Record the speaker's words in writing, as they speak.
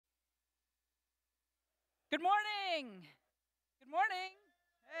Good morning. Good morning.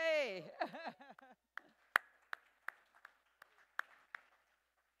 Hey.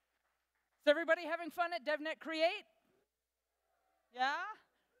 Is everybody having fun at DevNet Create? Yeah?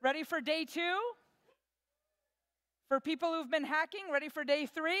 Ready for day 2? For people who've been hacking, ready for day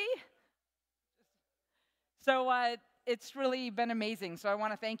 3? So it's really been amazing. So I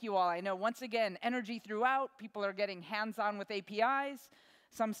want to thank you all. I know, once again, energy throughout. People are getting hands-on with APIs.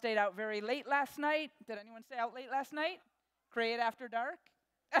 Some stayed out very late last night. Did anyone stay out late last night? Create after dark?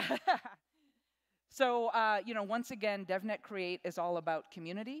 So, once again, DevNet Create is all about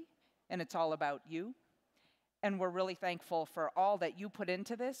community, and it's all about you. And we're really thankful for all that you put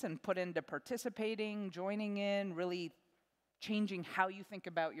into this and put into participating, joining in, really changing how you think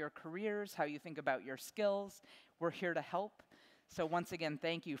about your careers, how you think about your skills. We're here to help. So once again,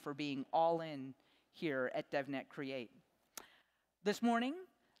 thank you for being all in here at DevNet Create. This morning,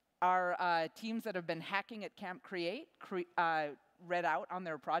 our teams that have been hacking at Camp Create read out on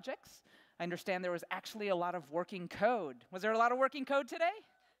their projects. I understand there was actually a lot of working code. Was there a lot of working code today?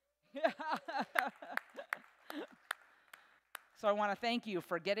 So I want to thank you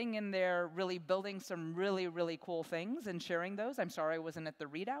for getting in there, really building some really, really cool things and sharing those. I'm sorry I wasn't at the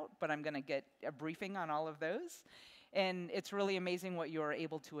readout, but I'm going to get a briefing on all of those. And it's really amazing what you are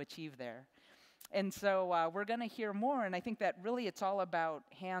able to achieve there. And so we're going to hear more, and I think that really it's all about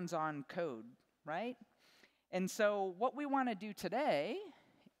hands-on code, right? And so what we want to do today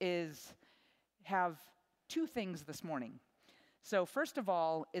is have 2 things this morning. So first of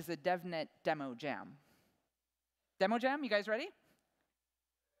all is a DevNet demo jam. Demo jam, you guys ready?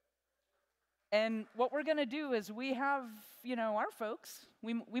 And what we're going to do is we have, our folks.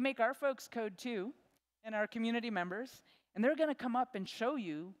 We make our folks code too, and our community members, and they're going to come up and show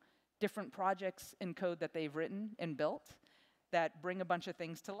you different projects in code that they've written and built that bring a bunch of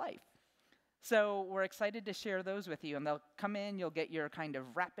things to life. So we're excited to share those with you, and they'll come in, you'll get your kind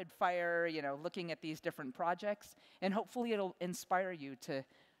of rapid fire, looking at these different projects, and hopefully it'll inspire you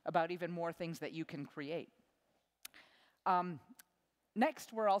about even more things that you can create.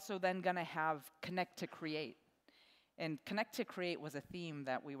 Next, we're also then going to have Connect to Create. And Connect to Create was a theme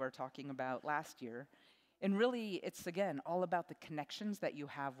that we were talking about last year. And really, it's, again, all about the connections that you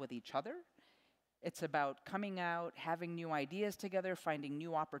have with each other. It's about coming out, having new ideas together, finding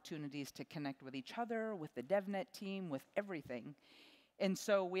new opportunities to connect with each other, with the DevNet team, with everything. And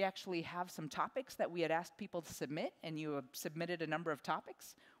so we actually have some topics that we had asked people to submit, and you have submitted a number of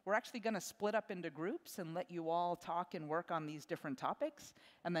topics. We're actually going to split up into groups and let you all talk and work on these different topics,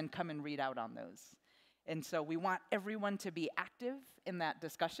 and then come and read out on those. And so we want everyone to be active in that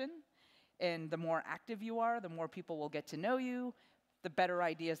discussion. And the more active you are, the more people will get to know you, the better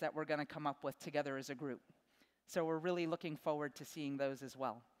ideas that we're going to come up with together as a group. So we're really looking forward to seeing those as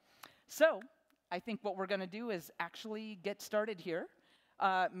well. So I think what we're going to do is actually get started here.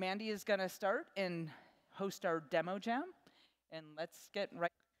 Mandy is going to start and host our demo jam. And let's get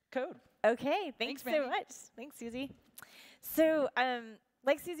right to code. Okay, thanks so much. Thanks, Susie. So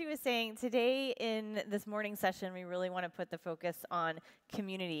like Susie was saying, today in this morning session, we really want to put the focus on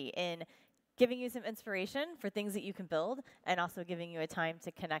community in giving you some inspiration for things that you can build, and also giving you a time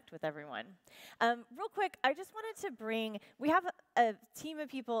to connect with everyone. Real quick, I just wanted to we have a team of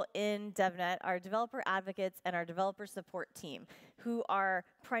people in DevNet, our developer advocates and our developer support team, who are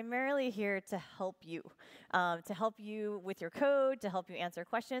primarily here to help you with your code, to help you answer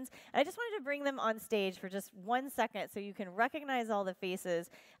questions. And I just wanted to bring them on stage for just 1 second so you can recognize all the faces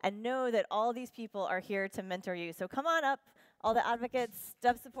and know that all these people are here to mentor you. So come on up, all the advocates,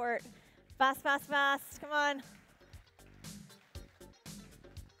 dev support. Fast, fast, fast. Come on.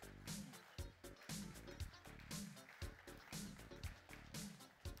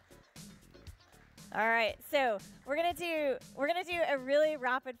 All right, so we're gonna do a really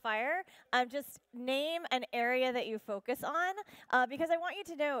rapid fire. Just name an area that you focus on, because I want you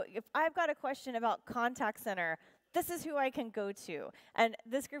to know if I've got a question about contact center, this is who I can go to. And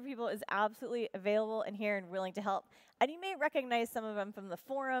this group of people is absolutely available and here and willing to help. And you may recognize some of them from the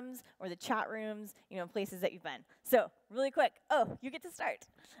forums or the chat rooms, places that you've been. So really quick, you get to start.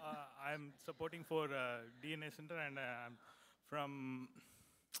 I'm supporting for DNA Center, and I'm from,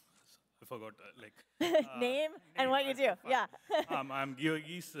 I forgot, name and what you do, yeah. I'm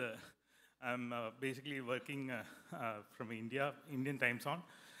Georgis. I'm basically working from Indian time zone,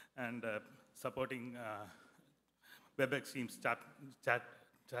 and supporting WebEx Teams chat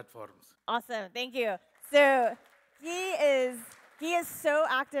forums. Awesome, thank you. So he is so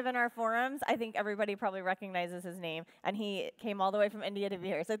active in our forums. I think everybody probably recognizes his name, and he came all the way from India to be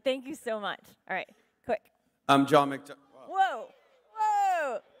here. So thank you so much. All right, quick. I'm John McDonald. Whoa,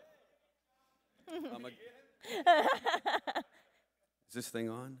 whoa. Is this thing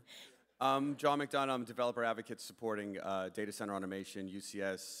on? John McDonough, I'm developer advocate supporting data center automation,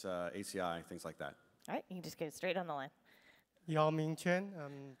 UCS, ACI, things like that. All right, you can just go straight on the line. Yao Ming Chen,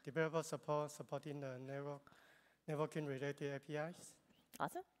 developer supporting the networking related APIs.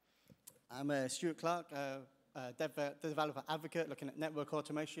 Awesome. I'm Stuart Clark, developer advocate looking at network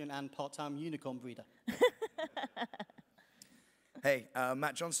automation and part-time unicorn breeder. Hey,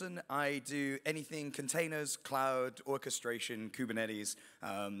 Matt Johnson. I do anything containers, cloud, orchestration, Kubernetes.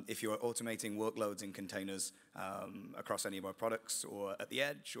 If you're automating workloads in containers across any of our products or at the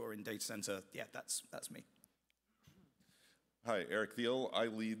edge or in data center, yeah, that's me. Hi, Eric Thiel. I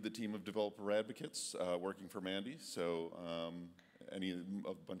lead the team of developer advocates working for Mandy. So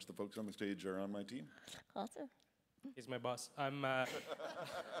a bunch of the folks on the stage are on my team. Awesome. He's my boss. I'm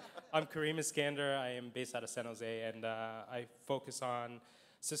Kareem Iskander. I am based out of San Jose, and I focus on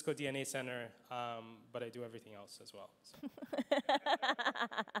Cisco DNA Center, but I do everything else as well. So.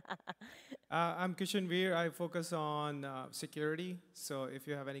 I'm Kishan Veer. I focus on security. So if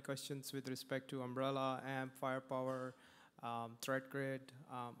you have any questions with respect to Umbrella, AMP, Firepower, Threat Grid,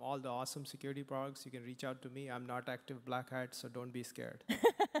 all the awesome security products, you can reach out to me. I'm not active Black Hat, so don't be scared.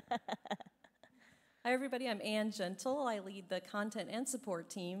 Hi, everybody. I'm Ann Gentle. I lead the content and support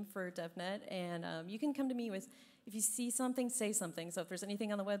team for DevNet. And you can come to me with, if you see something, say something. So if there's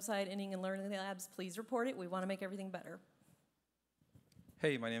anything on the website, anything in Learning Labs, please report it. We want to make everything better.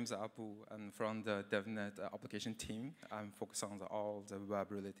 Hey, my name is Apu. I'm from the DevNet application team. I'm focused on all the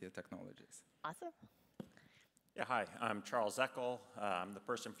web-related technologies. Awesome. Yeah, hi, I'm Charles Eckel. I'm the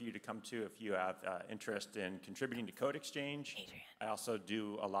person for you to come to if you have interest in contributing to Code Exchange. Adrian. I also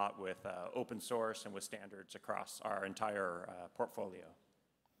do a lot with open source and with standards across our entire portfolio.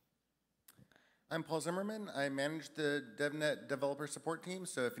 I'm Paul Zimmerman. I manage the DevNet developer support team,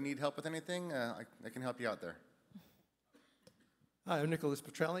 so if you need help with anything, I can help you out there. Hi, I'm Nicholas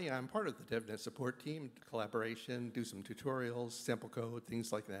Petrelli. I'm part of the DevNet support team, collaboration, do some tutorials, sample code,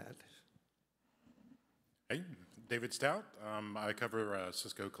 things like that. Hey, David Stout. I cover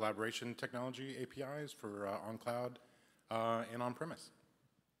Cisco collaboration technology APIs for on-cloud and on-premise.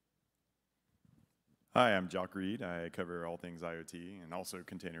 Hi, I'm Jock Reed. I cover all things IoT and also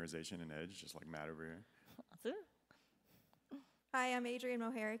containerization and edge, just like Matt over here. Awesome. Hi, I'm Adrian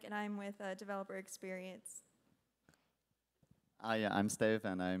Moharic, and I'm with Developer Experience. Hi, I'm Steve,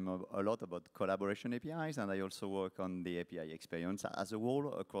 and I'm a lot about collaboration APIs, and I also work on the API experience as a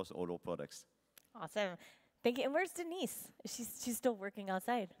whole across all our products. Awesome. Thank you. And where's Denise? She's still working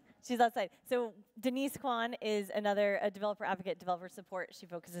outside. She's outside. So Denise Kwan is another developer advocate, developer support. She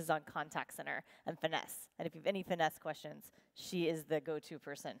focuses on contact center and finesse. And if you have any finesse questions, she is the go-to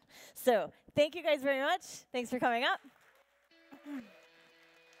person. So thank you guys very much. Thanks for coming up.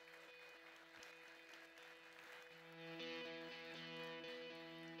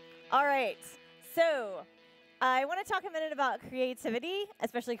 All right. So I want to talk a minute about creativity,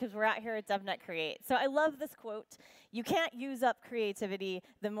 especially because we're out here at DevNet Create. So I love this quote. You can't use up creativity.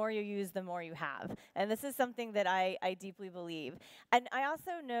 The more you use, the more you have. And this is something that I deeply believe. And I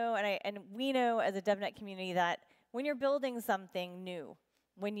also know, and we know as a DevNet community, that when you're building something new,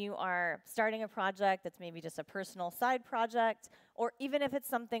 when you are starting a project that's maybe just a personal side project, or even if it's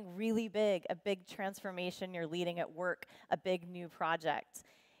something really big, a big transformation you're leading at work, a big new project,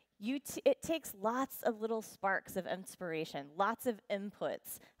 it takes lots of little sparks of inspiration, lots of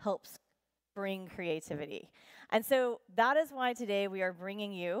inputs helps bring creativity. And so that is why today we are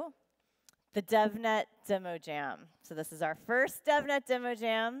bringing you the DevNet Demo Jam. So this is our first DevNet Demo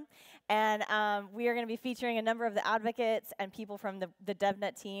Jam, and we are going to be featuring a number of the advocates and people from the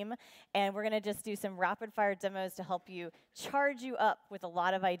DevNet team, and we're going to just do some rapid-fire demos to help you charge you up with a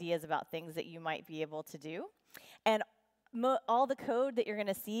lot of ideas about things that you might be able to do. And all the code that you're going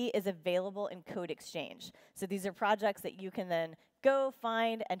to see is available in Code Exchange. So these are projects that you can then go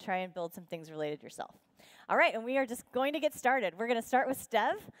find and try and build some things related yourself. All right, and we are just going to get started. We're going to start with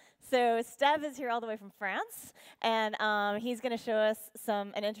Stev. So Stev is here all the way from France, and he's going to show us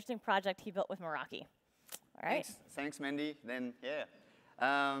an interesting project he built with Meraki. All right. Thanks, Mandy. Then, yeah.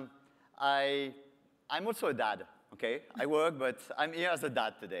 I'm also a dad, okay? I work, but I'm here as a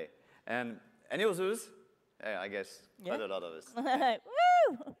dad today. And any others? Yeah, I guess quite a lot of us.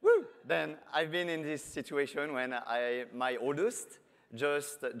 Woo! Woo! Then I've been in this situation when my oldest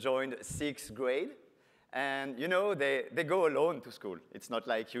just joined 6th grade. And, you know, they go alone to school. It's not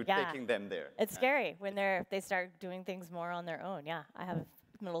like you taking them there. It's scary when they start doing things more on their own. Yeah, I have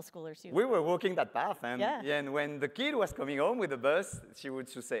middle schoolers too. We were walking that path. And when the kid was coming home with the bus, she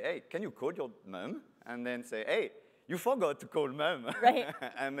would just say, hey, can you call your mom? And then say, hey, you forgot to call mom. Right.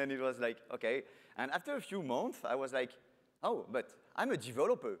 And then it was like, okay. And after a few months, I was like, oh, but I'm a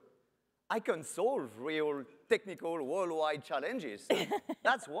developer. I can solve real technical worldwide challenges.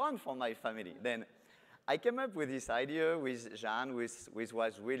 That's one for my family. Then I came up with this idea with Jean, which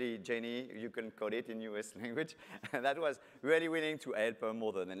was really Jenny, you can call it in US language, that was really willing to help her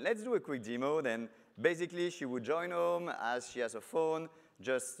mother. Then let's do a quick demo. Then basically she would join home as she has a phone,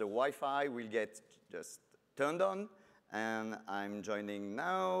 just the Wi-Fi will get just turned on. And I'm joining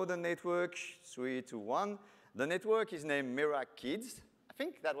now the network, 3, 2, 1. The network is named Mira Kids. I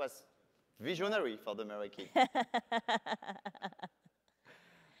think that was visionary for the Mira Kids.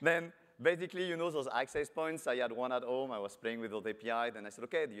 Then basically, you know those access points. I had one at home. I was playing with those API. Then I said,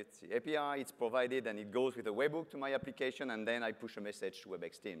 OK, the API, it's provided, and it goes with a webhook to my application, and then I push a message to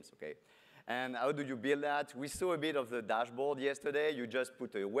WebEx Teams. OK. And how do you build that? We saw a bit of the dashboard yesterday. You just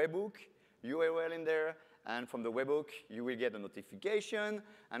put a webhook URL in there, and from the webhook, you will get a notification.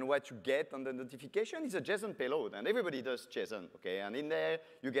 And what you get on the notification is a JSON payload. And everybody does JSON. OK. And in there,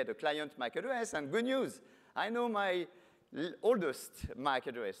 you get a client MAC address. And good news, I know my oldest MAC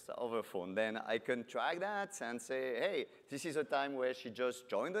address over phone. Then I can track that and say, hey, this is a time where she just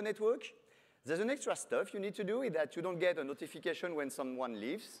joined the network. There's an extra stuff you need to do is that you don't get a notification when someone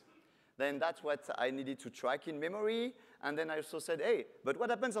leaves. Then that's what I needed to track in memory. And then I also said, hey, but what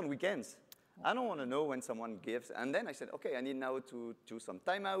happens on weekends? I don't want to know when someone gives. And then I said, OK, I need now to do some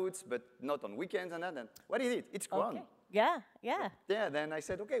timeouts, but not on weekends and that. And what is it? It's cron. Okay. Yeah, yeah. Yeah, then I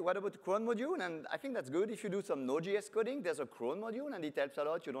said, OK, what about the cron module? And I think that's good. If you do some Node.js coding, there's a cron module, and it helps a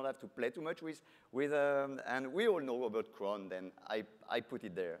lot. You don't have to play too much with and we all know about cron. Then I put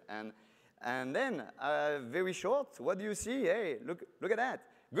it there. And then, very short, what do you see? Hey, look at that.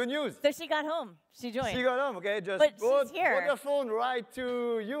 Good news. So she got home. She joined. She got home, OK? Just brought her phone right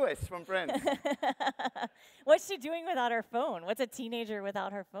to US from France. What's she doing without her phone? What's a teenager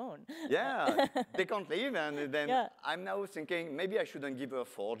without her phone? Yeah, they can't leave. And then I'm now thinking maybe I shouldn't give her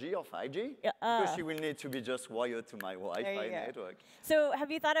 4G or 5G. Because she will need to be just wired to my Wi-Fi network. So have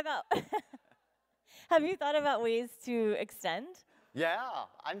you thought about ways to extend? Yeah,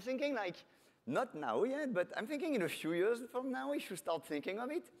 I'm thinking like, not now yet, but I'm thinking in a few years from now, we should start thinking of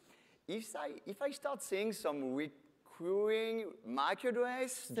it. If I start seeing some recurring MAC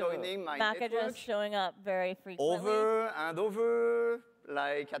address joining my MAC network, address showing up very frequently. Over and over,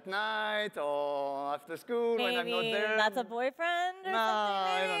 like at night or after school when I'm not there. That's a boyfriend or something?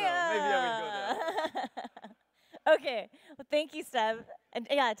 I don't know. Maybe I will go there. OK. Well, thank you, Steph. And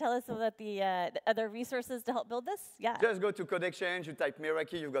yeah, tell us about the other resources to help build this. Yeah. Just go to Code Exchange, you type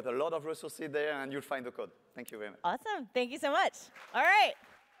Meraki, you've got a lot of resources there, and you'll find the code. Thank you very much. Awesome. Thank you so much. All right.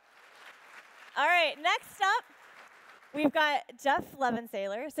 All right, next up, we've got Jeff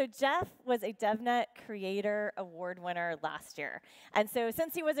Levensaler. So Jeff was a DevNet Creator Award winner last year. And so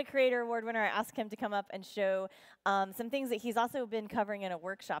since he was a Creator Award winner, I asked him to come up and show some things that he's also been covering in a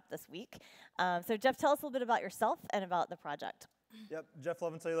workshop this week. So Jeff, tell us a little bit about yourself and about the project. Yep, Jeff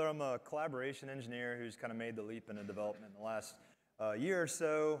Levensaler. I'm a collaboration engineer who's kind of made the leap into development in the last year or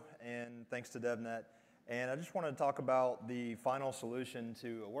so, and thanks to DevNet. And I just wanted to talk about the final solution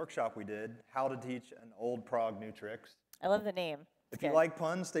to a workshop we did, how to teach an old prog new tricks. I love the name. If you like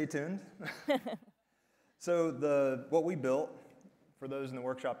puns, stay tuned. So what we built, for those in the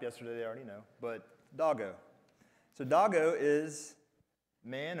workshop yesterday, they already know, but Doggo. So Doggo is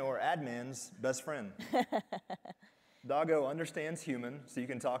man or admin's best friend. Doggo understands human, so you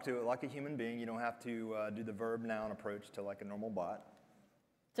can talk to it like a human being. You don't have to do the verb-noun approach to like a normal bot.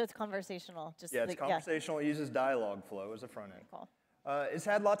 So it's conversational. It's conversational. It uses dialogue flow as a front end. Cool. It's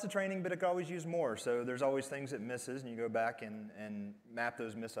had lots of training, but it could always use more. So there's always things it misses, and you go back and map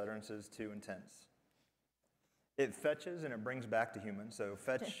those misutterances to intents. It fetches, and it brings back to human. So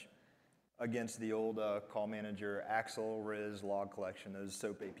fetch against the old call manager, Axel, Riz, log collection, those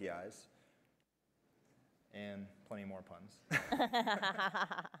SOAP APIs. And plenty more puns.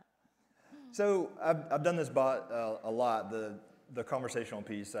 So I've done this bot a lot. The conversational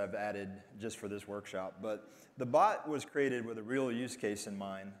piece I've added just for this workshop. But the bot was created with a real use case in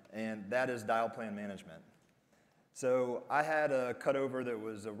mind, and that is dial plan management. So I had a cutover that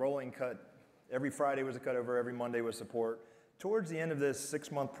was a rolling cut. Every Friday was a cutover. Every Monday was support. Towards the end of this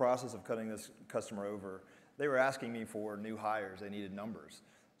 6-month process of cutting this customer over, they were asking me for new hires. They needed numbers.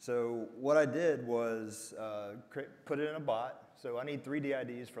 So what I did was put it in a bot. So I need 3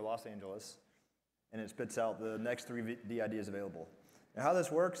 DIDs for Los Angeles, and it spits out the next 3 DIDs available. And how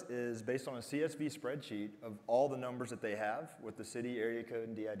this works is based on a CSV spreadsheet of all the numbers that they have with the city, area code,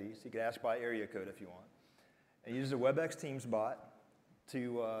 and DID. So you could ask by area code if you want. And use a WebEx Teams bot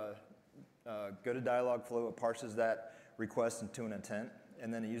to go to Dialogflow, it parses that request into an intent,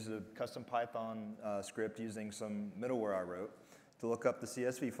 and then it uses a custom Python script using some middleware I wrote to look up the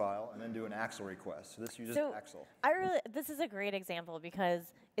CSV file and then do an Axel request. So this uses Axel. This is a great example because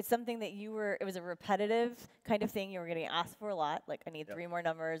it's something that it was a repetitive kind of thing you were getting asked for a lot, like I need 3 more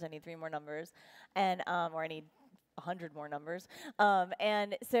numbers, I need 3 more numbers, and or I need 100 more numbers.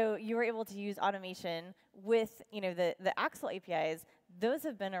 And so you were able to use automation with the Axel APIs. Those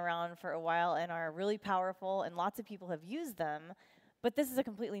have been around for a while and are really powerful, and lots of people have used them. But this is a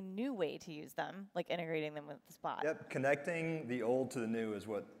completely new way to use them, like integrating them with the Spot. Yep, connecting the old to the new is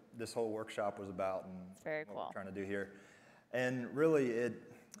what this whole workshop was about, and it's very cool. What we're trying to do here. And really,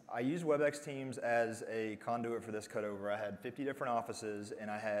 I use WebEx Teams as a conduit for this cutover. I had 50 different offices,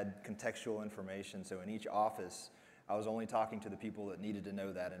 and I had contextual information. So in each office, I was only talking to the people that needed to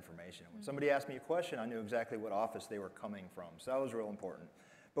know that information. When somebody asked me a question, I knew exactly what office they were coming from. So that was real important.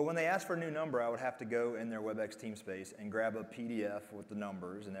 But when they asked for a new number, I would have to go in their WebEx team space and grab a PDF with the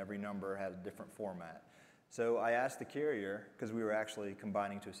numbers, and every number had a different format. So I asked the carrier, because we were actually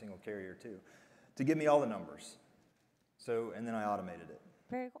combining to a single carrier too, to give me all the numbers. And then I automated it.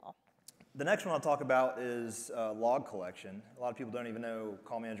 Very cool. The next one I'll talk about is log collection. A lot of people don't even know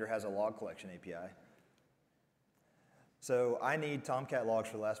Call Manager has a log collection API. So I need Tomcat logs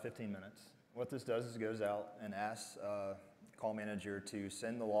for the last 15 minutes. What this does is it goes out and asks Call Manager to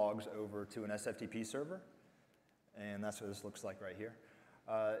send the logs over to an SFTP server, and that's what this looks like right here.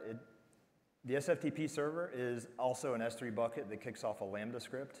 The SFTP server is also an S3 bucket that kicks off a Lambda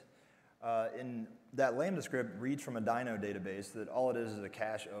script. And that Lambda script reads from a Dino database that all it is a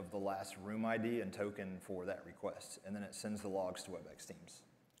cache of the last room ID and token for that request, and then it sends the logs to WebEx Teams.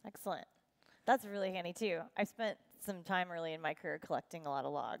 Excellent. That's really handy too. I spent some time early in my career collecting a lot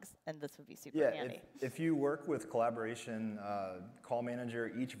of logs, and this would be super handy. If you work with collaboration, Call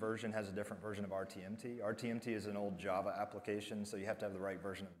Manager, each version has a different version of RTMT. RTMT is an old Java application, so you have to have the right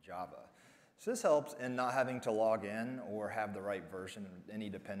version of Java. So this helps in not having to log in or have the right version of any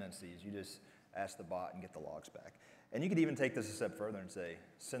dependencies. You just ask the bot and get the logs back. And you could even take this a step further and say,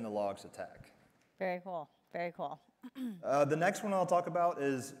 send the logs to tag. Very cool. Very cool. The next one I'll talk about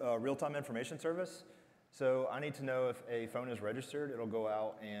is real-time information service. So I need to know if a phone is registered. It'll go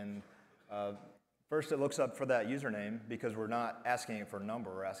out and first it looks up for that username because we're not asking it for a number,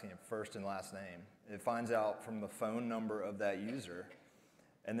 we're asking it first and last name. It finds out from the phone number of that user,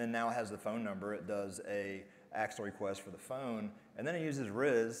 and then now it has the phone number. It does a Axel request for the phone, and then it uses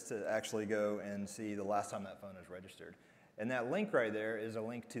Riz to actually go and see the last time that phone is registered. And that link right there is a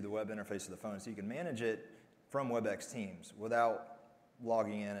link to the web interface of the phone, so you can manage it from WebEx Teams without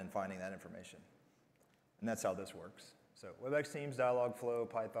logging in and finding that information. And that's how this works. So WebEx Teams, Dialogflow,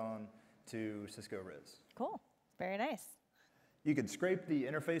 Python to Cisco Riz. Cool. Very nice. You could scrape the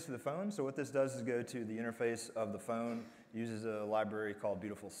interface of the phone. So what this does is go to the interface of the phone, uses a library called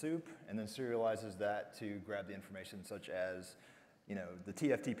Beautiful Soup, and then serializes that to grab the information such as the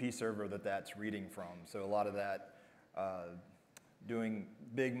TFTP server that's reading from. So a lot of that, doing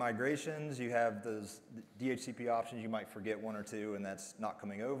big migrations, you have those DHCP options. You might forget one or two, and that's not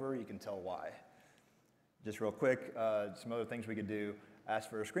coming over. You can tell why. Just real quick, some other things we could do.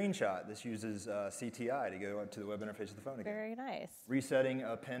 Ask for a screenshot. This uses CTI to go up to the web interface of the phone again. Very nice. Resetting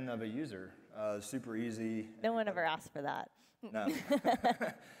a PIN of a user, super easy. No one ever asked for that. No.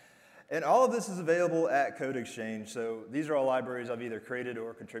 And all of this is available at Code Exchange. So these are all libraries I've either created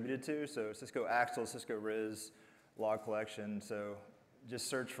or contributed to. So Cisco Axel, Cisco Riz, log collection. So just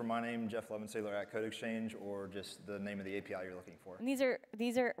search for my name, Jeff Levensaler at Code Exchange, or just the name of the API you're looking for. And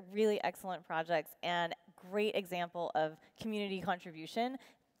these are really excellent projects and great example of community contribution.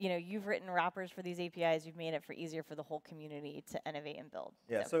 You've written wrappers for these APIs. You've made it easier for the whole community to innovate and build.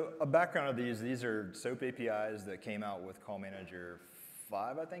 Yeah. So a background of these are SOAP APIs that came out with Call Manager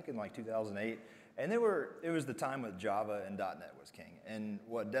 5, I think, in like 2008. And it was the time with Java and .NET was king. And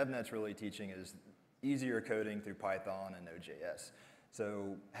what DevNet's really teaching is easier coding through Python and Node.js.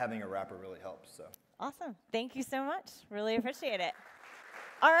 So having a wrapper really helps. So awesome. Thank you so much. Really appreciate it.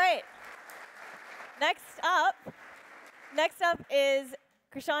 All right. Next up is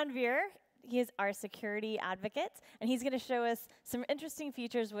Krishan Veer. He is our security advocate, and he's going to show us some interesting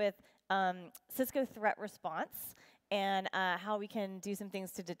features with Cisco Threat Response and how we can do some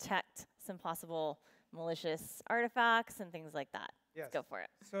things to detect some possible malicious artifacts and things like that. Yes. Let's go for it.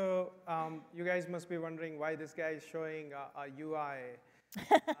 So you guys must be wondering why this guy is showing a UI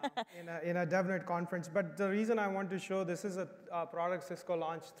in a DevNet conference. But the reason I want to show this is a product Cisco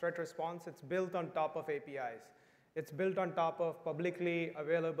launched, Threat Response. It's built on top of APIs. It's built on top of publicly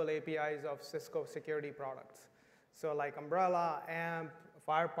available APIs of Cisco security products. So like Umbrella, AMP,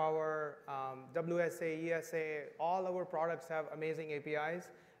 Firepower, WSA, ESA, all our products have amazing APIs.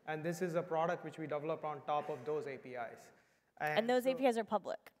 And this is a product which we develop on top of those APIs. And those APIs are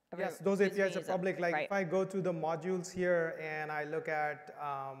public. Yes, those APIs are public. Like if I go to the modules here and I look at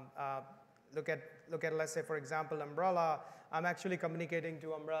let's say for example Umbrella, I'm actually communicating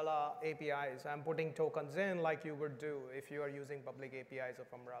to Umbrella APIs. I'm putting tokens in like you would do if you are using public APIs of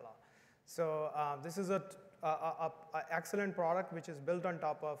Umbrella. So this is an excellent product which is built on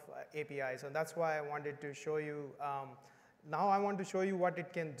top of APIs, and that's why I wanted to show you. Now I want to show you what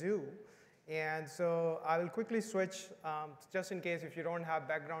it can do. And so I will quickly switch, just in case if you don't have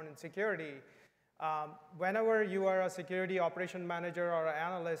background in security. Whenever you are a security operation manager or an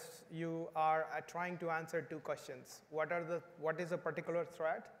analyst, you are trying to answer two questions. What is a particular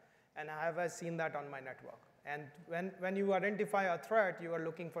threat, and have I seen that on my network? And when you identify a threat, you are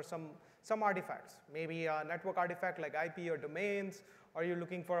looking for some artifacts, maybe a network artifact like IP or domains, or you're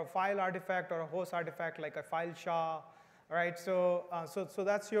looking for a file artifact or a host artifact like a file SHA. Right, so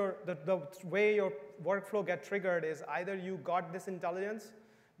that's the way your workflow gets triggered is either you got this intelligence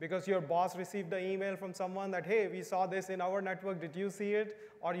because your boss received an email from someone that, hey, we saw this in our network, did you see it?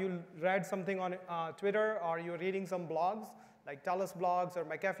 Or you read something on Twitter, or you're reading some blogs, like TELUS blogs or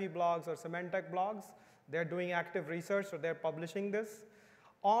McAfee blogs or Symantec blogs. They're doing active research, so they're publishing this.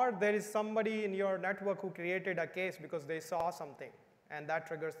 Or there is somebody in your network who created a case because they saw something, and that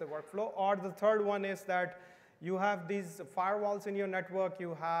triggers the workflow. Or the third one is that you have these firewalls in your network.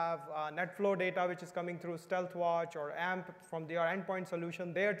 You have NetFlow data, which is coming through StealthWatch or AMP from your endpoint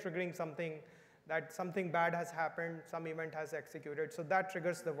solution. They're triggering something, that something bad has happened, some event has executed. So that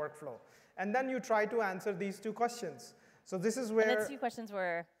triggers the workflow. And then you try to answer these two questions. So this is where— And the two questions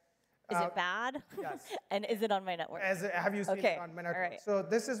were, is it bad? Yes. And is it on my network? Have you seen it on my network? All right. So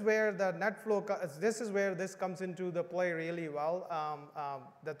this is where the NetFlow, this is where this comes into the play really well,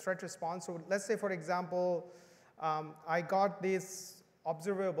 the threat response. So let's say, for example, I got these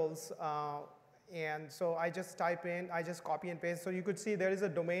observables, and so I just type in, I just copy and paste. So you could see there is a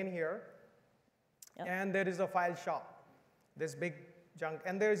domain here, and there is a file SHA, this big junk,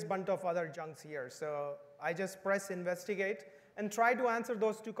 and there is a bunch of other junks here. So I just press investigate and try to answer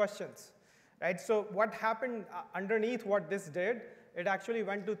those two questions, right? So what happened underneath what this did, it actually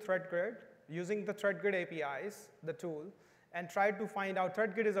went to ThreatGrid using the ThreatGrid APIs, the tool, and tried to find out.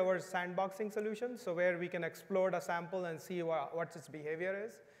 ThreatGrid is our sandboxing solution, so where we can explode a sample and see what its behavior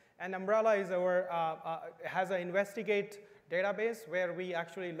is. And Umbrella is our has an investigate database where we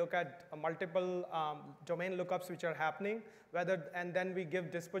actually look at multiple domain lookups which are happening, and then we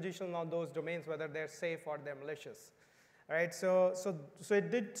give disposition on those domains, whether they're safe or they're malicious. All right, so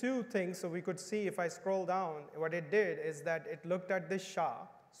it did two things. So we could see if I scroll down, what it did is that it looked at this SHA,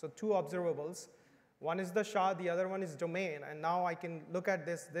 so two observables. One is the SHA, the other one is domain, and now I can look at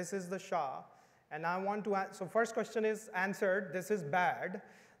this. This is the SHA, and I want to, so first question is answered, this is bad.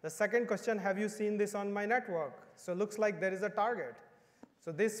 The second question, have you seen this on my network? So it looks like there is a target.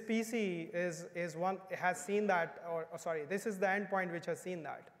 So this PC has seen that, or sorry, this is the endpoint which has seen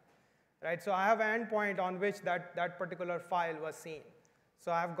that, right? So I have an endpoint on which that particular file was seen.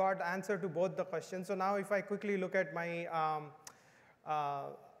 So I've got answer to both the questions. So now if I quickly look at my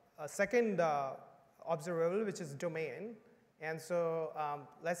second observable, which is domain. And so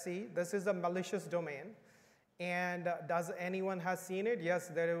let's see, this is a malicious domain. And does anyone has seen it? Yes,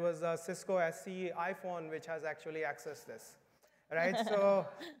 there was a Cisco SC iPhone which has actually accessed this, right?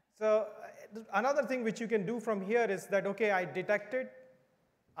 So another thing which you can do from here is that, okay, I detected,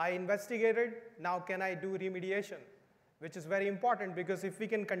 I investigated, now can I do remediation? Which is very important, because if we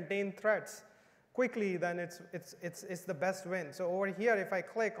can contain threats quickly, then it's the best win. So over here, if I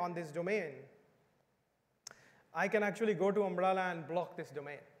click on this domain, I can actually go to Umbrella and block this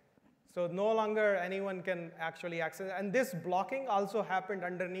domain. So no longer anyone can actually access. And this blocking also happened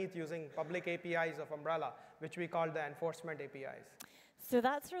underneath using public APIs of Umbrella, which we call the enforcement APIs. So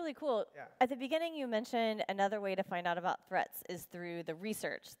that's really cool. Yeah. At the beginning, you mentioned another way to find out about threats is through the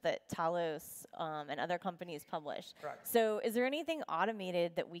research that Talos and other companies publish. Correct. So is there anything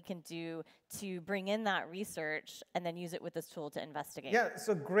automated that we can do to bring in that research and then use it with this tool to investigate? Yeah,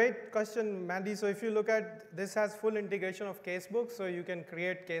 so great question, Mandy. So if you look at, this has full integration of casebooks, so you can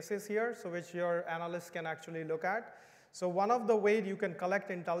create cases here, so which your analysts can actually look at. So one of the ways you can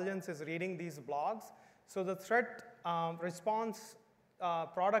collect intelligence is reading these blogs. So the threat response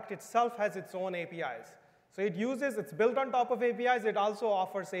product itself has its own APIs. So it's built on top of APIs. It also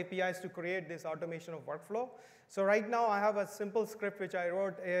offers APIs to create this automation of workflow. So right now I have a simple script which I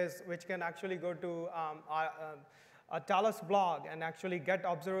wrote which can actually go to a Talos blog and actually get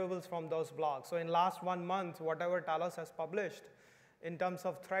observables from those blogs. So in last 1 month, whatever Talos has published, in terms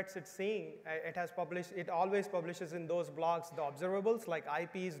of threats it's seeing. It always publishes in those blocks the observables like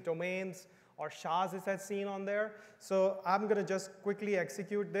IPs, domains, or SHAs it has seen on there. So I'm going to just quickly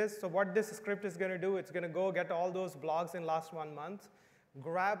execute this. So what this script is going to do, it's going to go get all those blogs in last 1 month,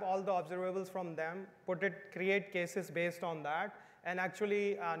 grab all the observables from them, create cases based on that, and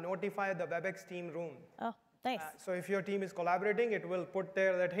actually notify the WebEx team room. Oh, nice. So if your team is collaborating, it will put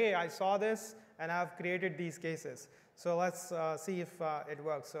there that, hey, I saw this, and I've created these cases. So let's see if it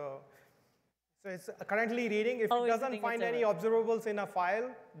works. So it's currently reading. If it doesn't find any observables in a file,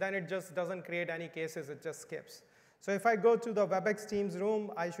 then it just doesn't create any cases. It just skips. So if I go to the WebEx Teams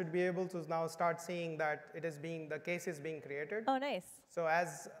room, I should be able to now start seeing that the case is being created. Oh, nice. So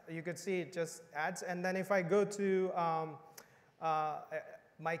as you could see, it just adds. And then if I go to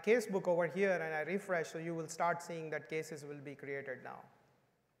my casebook over here and I refresh, so you will start seeing that cases will be created now.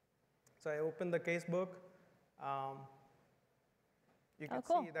 So I open the casebook. You can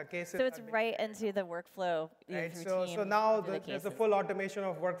see the cases. So it's right into the workflow. Right. So now there's a full automation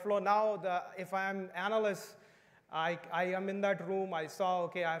of workflow. Now, if I'm analyst, I am in that room. I saw,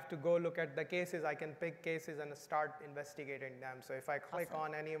 OK, I have to go look at the cases. I can pick cases and start investigating them. So if I click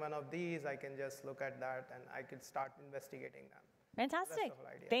on any one of these, I can just look at that, and I can start investigating them. Fantastic.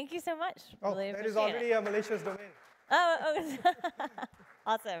 Thank you so much. Oh, really there is already a malicious domain. Oh.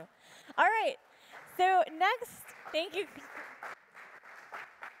 Awesome. All right. So next, thank you.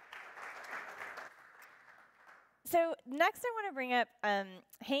 So next I want to bring up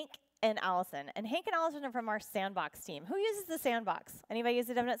Hank and Allison. And Hank and Allison are from our Sandbox team. Who uses the Sandbox? Anybody use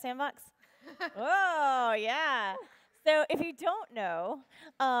the DevNet Sandbox? Oh, yeah. So if you don't know,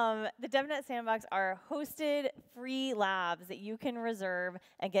 the DevNet Sandbox are hosted free labs that you can reserve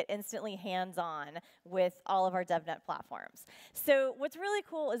and get instantly hands-on with all of our DevNet platforms. So what's really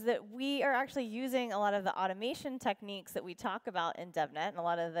cool is that we are actually using a lot of the automation techniques that we talk about in DevNet and a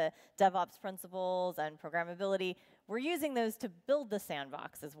lot of the DevOps principles and programmability. We're using those to build the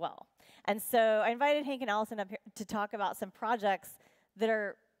sandbox as well. And so I invited Hank and Allison up here to talk about some projects that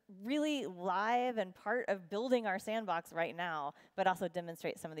are really live and part of building our sandbox right now, but also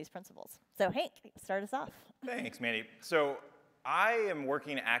demonstrate some of these principles. So Hank, start us off. Thanks, Mandy. So I am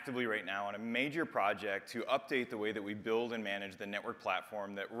working actively right now on a major project to update the way that we build and manage the network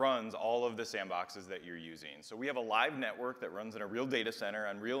platform that runs all of the sandboxes that you're using. So we have a live network that runs in a real data center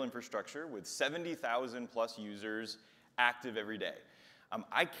on real infrastructure with 70,000 plus users active every day.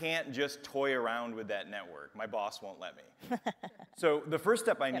 I can't just toy around with that network. My boss won't let me. So the first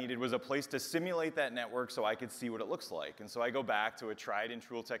step I needed was a place to simulate that network so I could see what it looks like. And so I go back to a tried and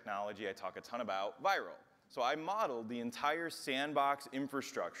true technology I talk a ton about, Viral. So I modeled the entire sandbox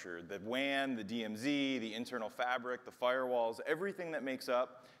infrastructure, the WAN, the DMZ, the internal fabric, the firewalls, everything that makes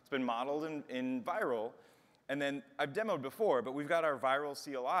up. It's been modeled in Viral. And then I've demoed before, but we've got our Viral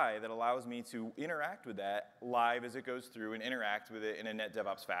CLI that allows me to interact with that live as it goes through and interact with it in a net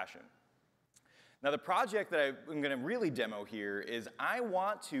DevOps fashion. Now the project that I'm going to really demo here is I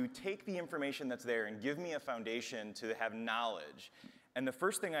want to take the information that's there and give me a foundation to have knowledge. And the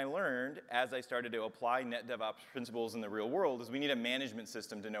first thing I learned as I started to apply net DevOps principles in the real world is we need a management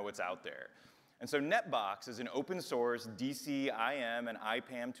system to know what's out there. And so NetBox is an open source DCIM and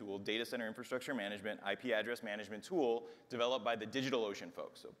IPAM tool, data center infrastructure management, IP address management tool developed by the DigitalOcean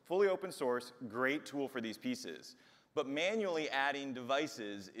folks. So fully open source, great tool for these pieces. But manually adding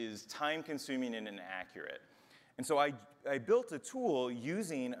devices is time consuming and inaccurate. And so I built a tool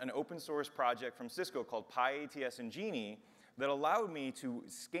using an open source project from Cisco called PyATS and Genie that allowed me to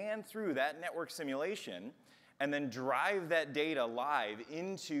scan through that network simulation and then drive that data live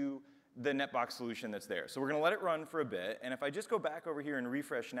into the NetBox solution that's there. So we're going to let it run for a bit. And if I just go back over here and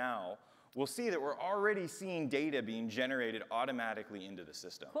refresh now, we'll see that we're already seeing data being generated automatically into the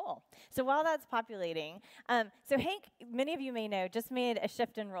system. Cool. So while that's populating, so Hank, many of you may know, just made a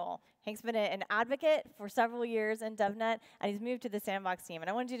shift in role. Hank's been an advocate for several years in DevNet, and he's moved to the Sandbox team. And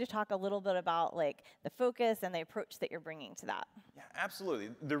I wanted you to talk a little bit about the focus and the approach that you're bringing to that. Yeah, absolutely.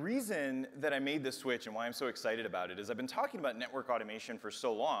 The reason that I made this switch and why I'm so excited about it is I've been talking about network automation for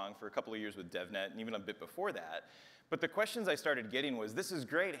so long, for a couple of years with DevNet, and even a bit before that. But the questions I started getting was, this is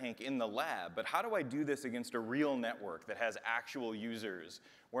great, Hank, in the lab, but how do I do this against a real network that has actual users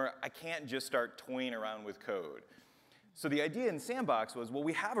where I can't just start toying around with code? So the idea in Sandbox was, well,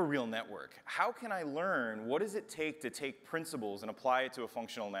 we have a real network. How can I learn what does it take to take principles and apply it to a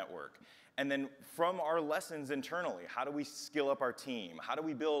functional network? And then from our lessons internally, how do we skill up our team? How do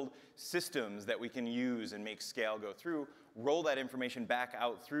we build systems that we can use and make scale go through, roll that information back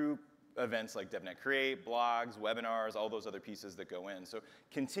out through events like DevNet Create, blogs, webinars, all those other pieces that go in. So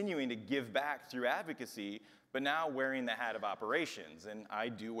continuing to give back through advocacy, but now wearing the hat of operations. And I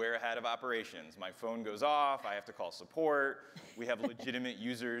do wear a hat of operations. My phone goes off, I have to call support, we have legitimate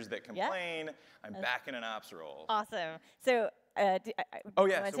users that complain, I'm back in an ops role. Awesome. So oh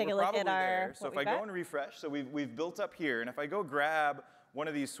yeah, so take we're a look probably at our, there. So if I go and refresh, so we've built up here, and if I go grab one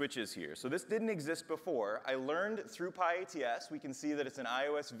of these switches here. So this didn't exist before. I learned through PyATS, we can see that it's an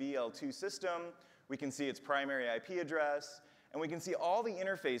iOS VL2 system. We can see its primary IP address. And we can see all the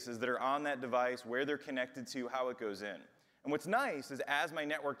interfaces that are on that device, where they're connected to, how it goes in. And what's nice is as my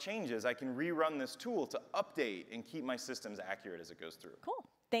network changes, I can rerun this tool to update and keep my systems accurate as it goes through. Cool.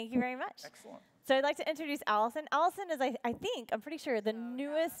 Thank you very much. Excellent. So I'd like to introduce Allison. Allison is, I think, I'm pretty sure, the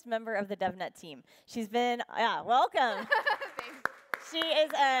newest member of the DevNet team. She's been, welcome. She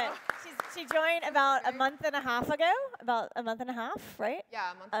is, she joined about a month and a half ago, right? Yeah, a month and a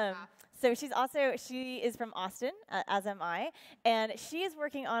half. So she is from Austin, as am I, and she is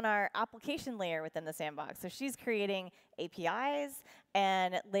working on our application layer within the sandbox. So she's creating APIs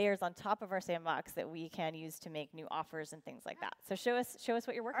and layers on top of our sandbox that we can use to make new offers and things like that. So show us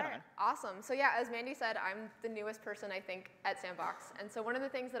what you're working on. Awesome. So yeah, as Mandy said, I'm the newest person, I think, at Sandbox. And so one of the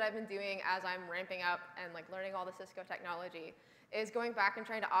things that I've been doing as I'm ramping up and like learning all the Cisco technology is going back and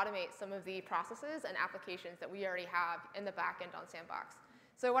trying to automate some of the processes and applications that we already have in the back end on Sandbox.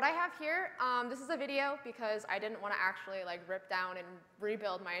 So what I have here, this is a video because I didn't want to actually like rip down and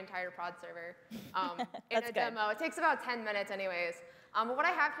rebuild my entire prod server in a demo. It takes about 10 minutes anyways. But what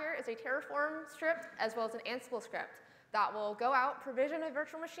I have here is a Terraform script as well as an Ansible script that will go out, provision a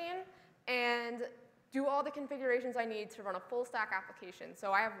virtual machine, and do all the configurations I need to run a full stack application.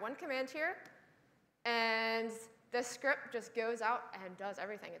 So I have one command here, and this script just goes out and does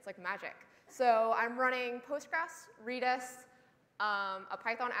everything. It's like magic. So I'm running Postgres, Redis, a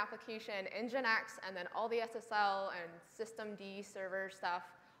Python application, Nginx, and then all the SSL and systemd server stuff.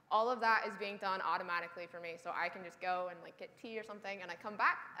 All of that is being done automatically for me. So I can just go and like get tea or something, and I come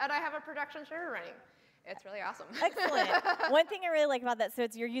back, and I have a production server running. It's really awesome. Excellent. One thing I really like about that, so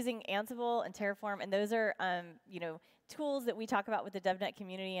you're using Ansible and Terraform, and those are tools that we talk about with the DevNet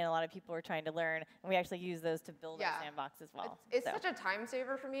community, and a lot of people are trying to learn, and we actually use those to build our sandbox as well. It's such a time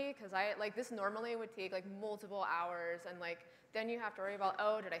saver for me because this normally would take like multiple hours, and like then you have to worry about,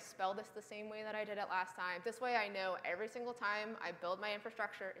 oh, did I spell this the same way that I did it last time? This way I know every single time I build my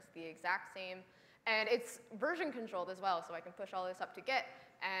infrastructure, it's the exact same. And it's version controlled as well, so I can push all this up to Git,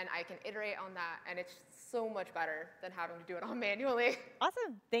 and I can iterate on that, and it's so much better than having to do it all manually.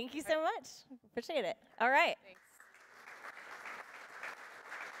 Awesome. Thank you so much. Appreciate it. All right. Thanks.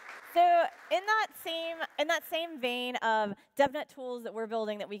 So in that same vein of DevNet tools that we're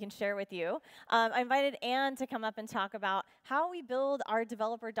building that we can share with you, I invited Anne to come up and talk about how we build our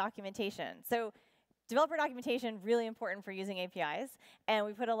developer documentation. So developer documentation, really important for using APIs, and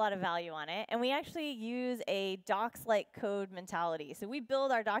we put a lot of value on it. And we actually use a docs-like code mentality. So we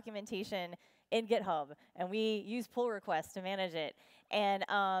build our documentation in GitHub, and we use pull requests to manage it. And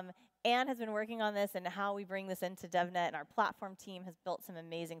Anne has been working on this and how we bring this into DevNet, and our platform team has built some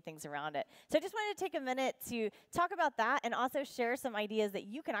amazing things around it. So I just wanted to take a minute to talk about that and also share some ideas that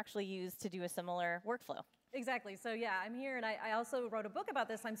you can actually use to do a similar workflow. Exactly. So yeah, I'm here, and I also wrote a book about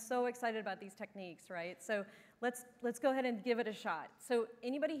this. I'm so excited about these techniques, right? So let's go ahead and give it a shot. So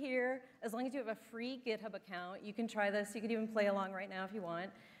anybody here, as long as you have a free GitHub account, you can try this. You can even play along right now if you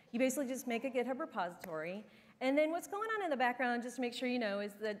want. You basically just make a GitHub repository. And then what's going on in the background, just to make sure you know,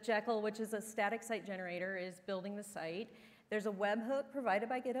 is that Jekyll, which is a static site generator, is building the site. There's a webhook provided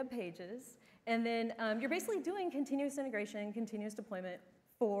by GitHub Pages. And then you're basically doing continuous integration, continuous deployment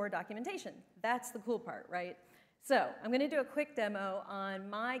for documentation. That's the cool part, right? So I'm going to do a quick demo on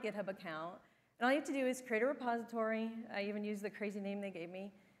my GitHub account. And all you have to do is create a repository. I even use the crazy name they gave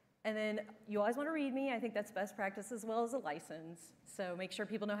me. And then you always want to read me. I think that's best practice, as well as a license. So make sure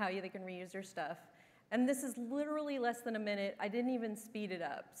people know how they can reuse your stuff. And this is literally less than a minute. I didn't even speed it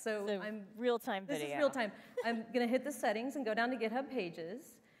up. So I'm real-time video. This is real-time. I'm going to hit the settings and go down to GitHub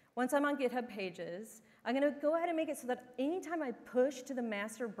Pages. Once I'm on GitHub Pages, I'm going to go ahead and make it so that anytime I push to the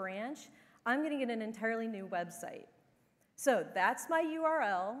master branch, I'm going to get an entirely new website. So that's my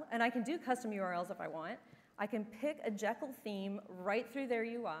URL, and I can do custom URLs if I want. I can pick a Jekyll theme right through their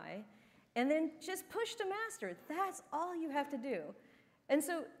UI, and then just push to master. That's all you have to do. And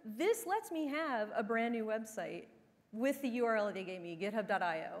so this lets me have a brand new website with the URL they gave me,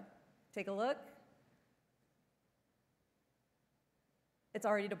 github.io. Take a look. It's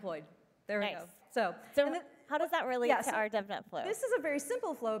already deployed. There we go. So How does that relate to our DevNet flow? This is a very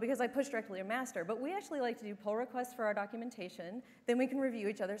simple flow because I push directly to master, but we actually like to do pull requests for our documentation, then we can review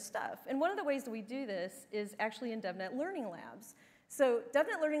each other's stuff. And one of the ways that we do this is actually in DevNet Learning Labs. So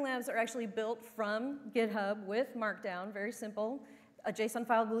DevNet Learning Labs are actually built from GitHub with Markdown, very simple. A JSON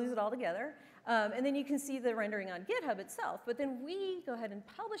file glues it all together. And then you can see the rendering on GitHub itself. But then we go ahead and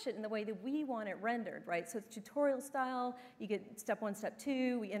publish it in the way that we want it rendered, right? So it's tutorial style. You get step 1, step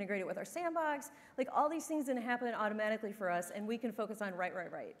 2. We integrate it with our sandbox. Like all these things didn't happen automatically for us, and we can focus on right.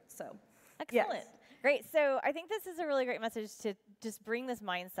 So, excellent. Yes. Great. So I think this is a really great message to just bring this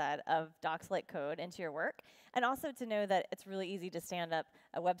mindset of docs-like code into your work, and also to know that it's really easy to stand up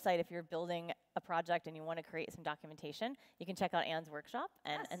a website if you're building a project and you want to create some documentation. You can check out Anne's workshop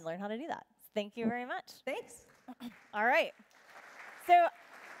and learn how to do that. Thank you very much. Thanks. All right. So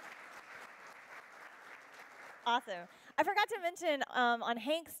awesome. I forgot to mention on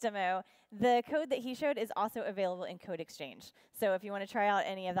Hank's demo, the code that he showed is also available in Code Exchange. So if you want to try out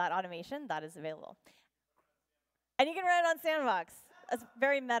any of that automation, that is available. And you can run it on Sandbox. That's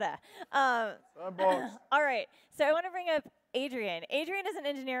very meta. All right. So I want to bring up Adrian. Adrian is an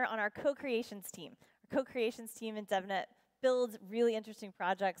engineer on our co-creations team. Our co-creations team in DevNet builds really interesting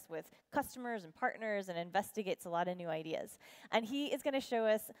projects with customers and partners and investigates a lot of new ideas. And he is going to show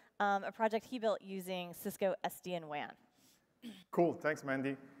us a project he built using Cisco SD-WAN. Cool, thanks,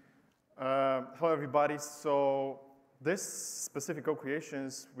 Mandy. Hello, everybody. So this specific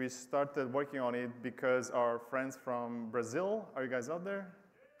co-creations, we started working on it because our friends from Brazil, are you guys out there?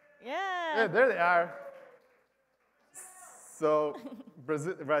 Yeah. There they are. So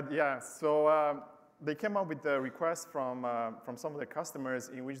Brazil, right? Yeah. So they came up with a request from some of the customers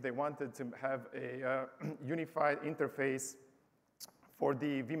in which they wanted to have a unified interface for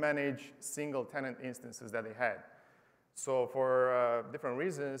the vManage single tenant instances that they had. So for different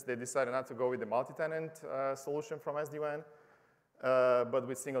reasons, they decided not to go with the multi-tenant solution from SD-WAN, but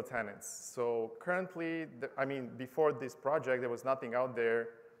with single tenants. So currently, before this project, there was nothing out there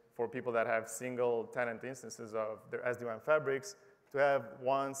for people that have single tenant instances of their SD-WAN fabrics to have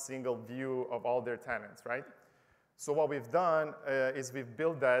one single view of all their tenants, right? So what we've done is we've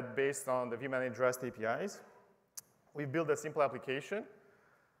built that based on the vManage REST APIs. We've built a simple application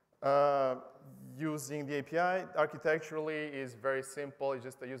using the API. Architecturally is very simple. It's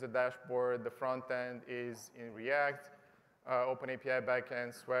just a user dashboard. The front end is in React, OpenAPI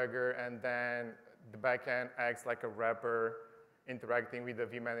backend, Swagger, and then the backend acts like a wrapper interacting with the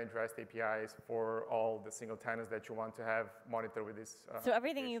vManage REST APIs for all the single tenants that you want to have monitor with this. So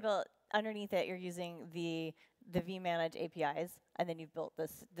everything you built underneath it, you're using the vManage APIs, and then you've built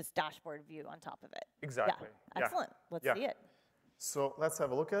this dashboard view on top of it. Exactly. Yeah. Excellent. Let's see it. So let's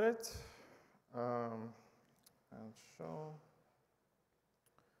have a look at it. And show.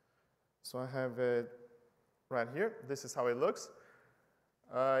 So I have it right here. This is how it looks.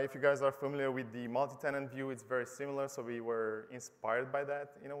 If you guys are familiar with the multi-tenant view, it's very similar, so we were inspired by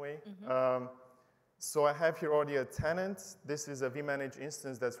that in a way. So I have here already a tenant. This is a vManage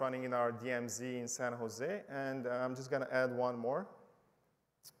instance that's running in our DMZ in San Jose, and I'm just going to add one more.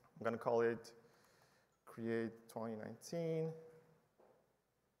 I'm going to call it create 2019.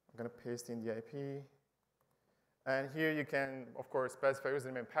 I'm going to paste in the IP. And here you can, of course, specify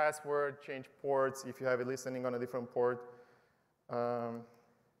username and password, change ports if you have it listening on a different port,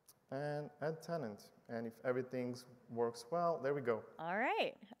 and add tenant. And if everything works well, there we go. All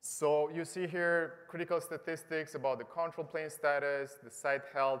right. So you see here critical statistics about the control plane status, the site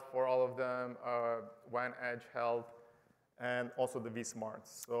health for all of them, WAN edge health, and also the vSmart.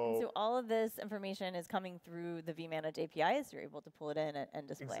 So all of this information is coming through the vManage APIs. You're able to pull it in and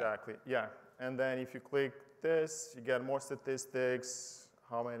display. Exactly, yeah. And then if you click this, you get more statistics,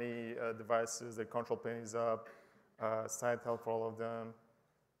 how many devices the control plane is up, site health for all of them,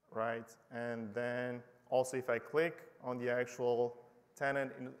 right? And then also if I click on the actual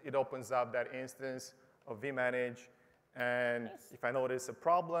tenant, it opens up that instance of vManage. And if I notice a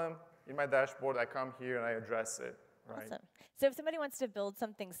problem in my dashboard, I come here and I address it. Right. Awesome. So if somebody wants to build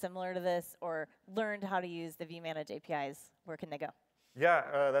something similar to this or learned how to use the vManage APIs, where can they go?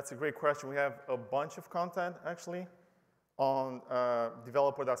 Yeah, that's a great question. We have a bunch of content, actually, on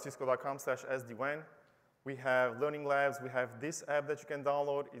developer.cisco.com/sdwan. We have learning labs. We have this app that you can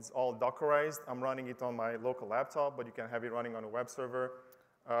download. It's all Dockerized. I'm running it on my local laptop, but you can have it running on a web server.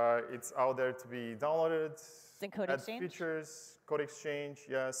 It's out there to be downloaded. It's in Code Exchange? Features, Code Exchange,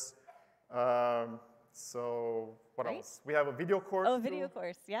 yes. So what else? We have a video course. Oh, video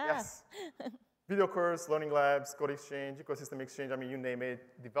course, yeah. Yes. Video course, learning labs, Code Exchange, Ecosystem Exchange, you name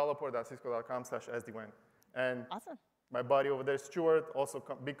it, developer.cisco.com/sdwan. And awesome. My buddy over there, Stuart, also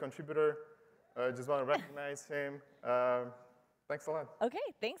big contributor. I just want to recognize him. Thanks a lot. Okay,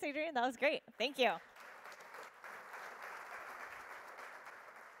 thanks, Adrian. That was great. Thank you.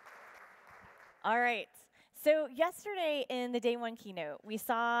 All right. So yesterday in the day one keynote, we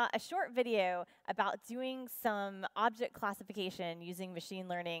saw a short video about doing some object classification using machine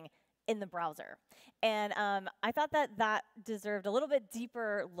learning in the browser. And I thought that that deserved a little bit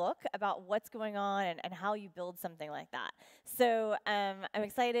deeper look about what's going on and how you build something like that. So I'm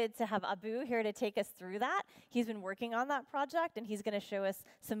excited to have Abu here to take us through that. He's been working on that project, and he's going to show us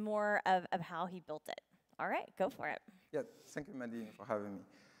some more of how he built it. All right, go for it. Yeah, thank you, Mandy, for having me.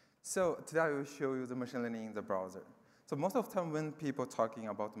 So today I will show you the machine learning in the browser. So most of the time when people talking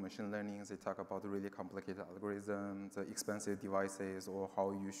about machine learning, they talk about really complicated algorithms, expensive devices, or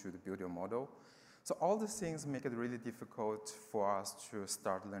how you should build your model. So all these things make it really difficult for us to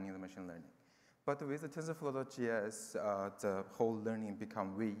start learning the machine learning. But with the TensorFlow.js, the whole learning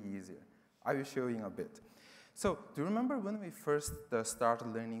become way easier. I will show you in a bit. So do you remember when we first started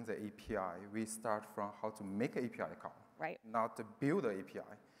learning the API, we start from how to make an API call, right? Not to build an API.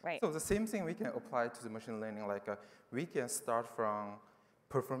 Right. So the same thing we can apply to the machine learning, like we can start from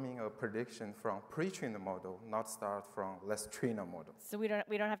performing a prediction from pre-trained model, not start from let's train a model. So we don't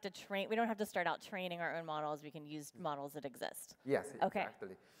have to train, we don't have to start out training our own models, we can use models that exist. Yes, okay.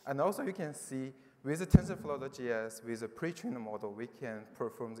 Exactly. And also you can see with the TensorFlow.js, with a pre-trained model, we can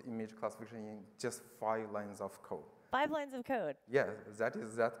perform the image classification in just 5 lines of code. 5 lines of code? Yeah,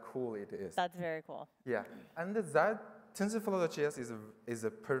 that cool it is. That's very cool. Yeah, and that TensorFlow.js is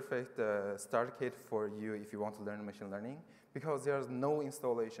a perfect start kit for you if you want to learn machine learning, because there's no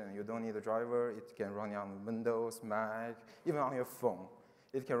installation. You don't need a driver. It can run on Windows, Mac, even on your phone.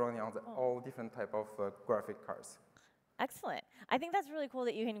 It can run on all different type of graphic cards. Excellent. I think that's really cool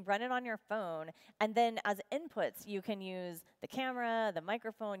that you can run it on your phone, and then as inputs, you can use the camera, the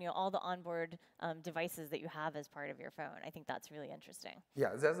microphone, all the onboard devices that you have as part of your phone. I think that's really interesting.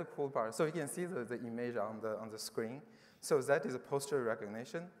 Yeah, that's a cool part. So you can see the image on the screen. So that is a posture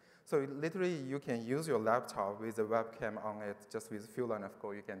recognition. So literally, you can use your laptop with a webcam on it, just with a few lines of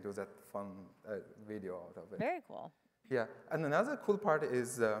code. You can do that fun video out of it. Very cool. Yeah, and another cool part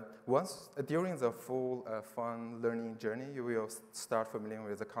is during the full fun learning journey, you will start familiar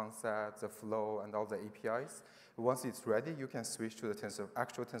with the concepts, the flow, and all the APIs. Once it's ready, you can switch to the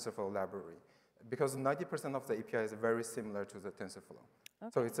actual TensorFlow library, because 90% of the API is very similar to the TensorFlow.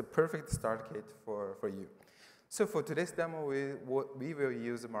 Okay. So it's a perfect start kit for you. So for today's demo, we will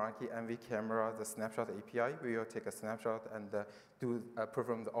use the Meraki MV camera, the snapshot API. We will take a snapshot and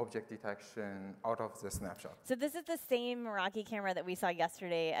perform the object detection out of the snapshot. So this is the same Meraki camera that we saw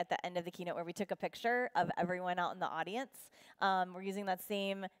yesterday at the end of the keynote, where we took a picture of everyone out in the audience. We're using that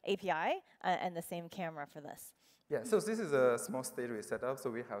same API and the same camera for this. Yeah, so this is a small stage we set up. So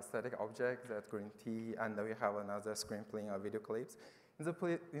we have static objects, that green T, and we have another screen playing video clips.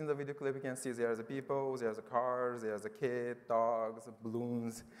 In the video clip, you can see there's people, there's cars, there's a kid, dogs,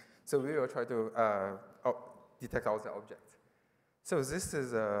 balloons. So we will try to detect all the objects. So this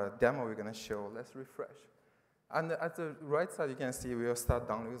is a demo we're going to show. Let's refresh. And at the right side, you can see we will start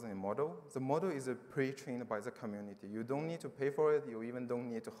downloading the model. The model is pre-trained by the community. You don't need to pay for it. You even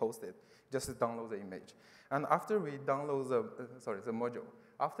don't need to host it. Just download the image. And after we download the module,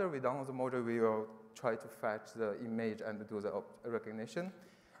 after we download the module, we will try to fetch the image and do the recognition.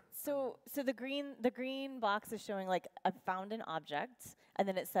 So the green box is showing like I found an object, and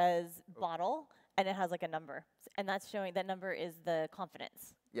then it says bottle, and it has like a number, and that's showing that number is the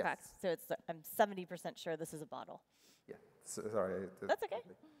confidence. Yes. Correct? So it's I'm 70% sure this is a bottle. Yeah. Sorry. That's okay.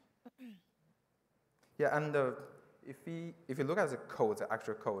 Yeah, and if you look at the code, the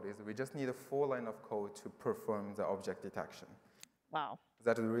actual code is we just need a 4 line of code to perform the object detection. Wow.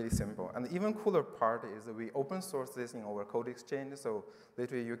 That is really simple. And the even cooler part is we open source this in our code exchange, so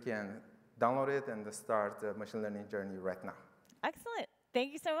literally you can download it and start the machine learning journey right now. Excellent.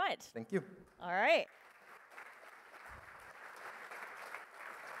 Thank you so much. Thank you. All right.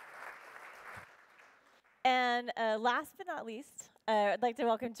 And last but not least, I'd like to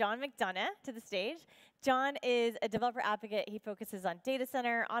welcome John McDonough to the stage. John is a developer advocate. He focuses on data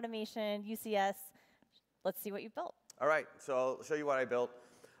center, automation, UCS. Let's see what you've built. All right, so I'll show you what I built.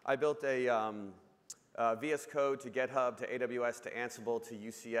 I built a VS Code to GitHub, to AWS, to Ansible, to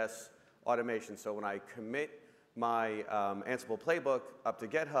UCS automation. So when I commit my Ansible playbook up to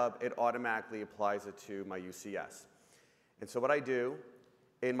GitHub, it automatically applies it to my UCS. And so what I do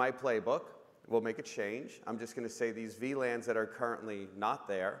in my playbook, we'll make a change. I'm just going to say these VLANs that are currently not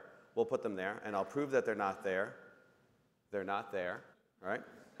there, we'll put them there, and I'll prove that they're not there. They're not there, all right?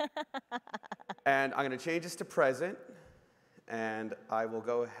 And I'm going to change this to present, and I will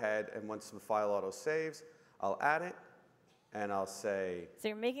go ahead, and once the file auto saves, I'll add it, and I'll say. So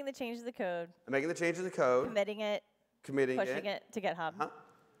you're making the change to the code. I'm making the change to the code. Committing it. Committing pushing it to GitHub.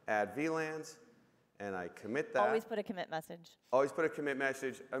 Add VLANs, and I commit that. Always put a commit message. Always put a commit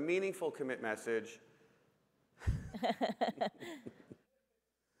message, a meaningful commit message.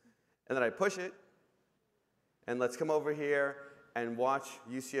 And then I push it. And let's come over here and watch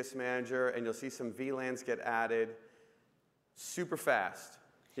UCS Manager, and you'll see some VLANs get added super fast.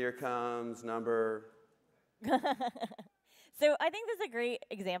 Here comes number. So I think this is a great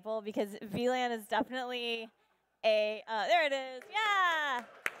example because VLAN is definitely a, there it is, yeah!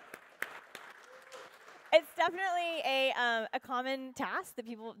 It's definitely a common task that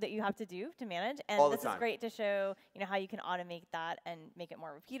you have to do to manage, and this is great to show how you can automate that and make it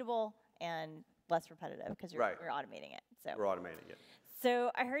more repeatable and less repetitive because you're automating it. So we're automating it.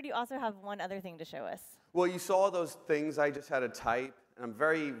 So I heard you also have one other thing to show us. Well, you saw those things I just had to type. And I'm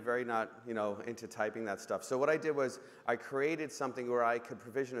very, very not into typing that stuff. So what I did was I created something where I could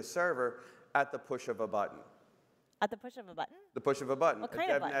provision a server at the push of a button. At the push of a button? The push of a button. What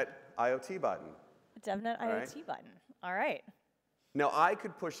kind of button? A DevNet IoT button. A DevNet IoT button. All right. Now, I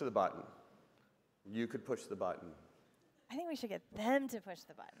could push the button. You could push the button. I think we should get them to push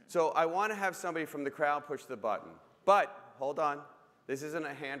the button. So I want to have somebody from the crowd push the button. But, hold on. This isn't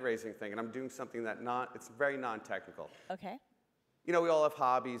a hand-raising thing, and I'm doing something it's very non-technical. Okay. We all have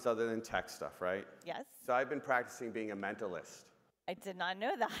hobbies other than tech stuff, right? Yes. So I've been practicing being a mentalist. I did not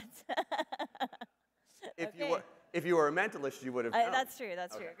know that. If you were a mentalist, you would have known. That's true.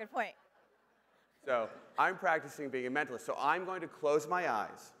 That's true. Good point. So I'm practicing being a mentalist. So I'm going to close my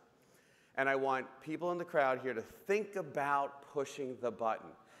eyes, and I want people in the crowd here to think about pushing the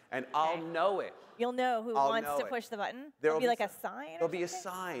button. And I'll know it. You'll know who wants to push the button? There'll be like a sign? There'll be a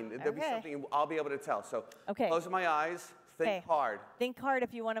sign. There'll be something I'll be able to tell. So close my eyes, think hard. Think hard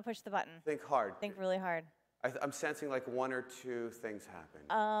if you want to push the button. Think hard. Think really hard. I'm sensing like one or two things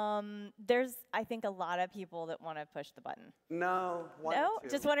happen. There's, I think, a lot of people that want to push the button. No, one no? or two.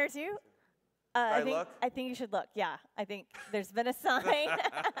 Just one or two? Look? I think you should look. Yeah, I think there's been a sign.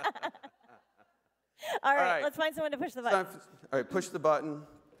 All right, let's find someone to push the button. All right, push the button.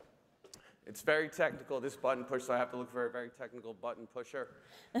 It's very technical, this button push, so I have to look for a very technical button pusher.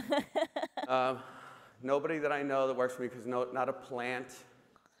 Nobody that I know that works for me because not a plant.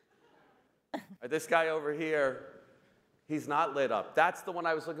 This guy over here, he's not lit up. That's the one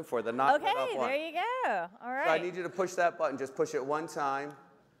I was looking for, the not lit up one. Okay, there you go. All right. So I need you to push that button. Just push it one time.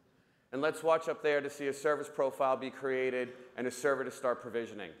 And let's watch up there to see a service profile be created and a server to start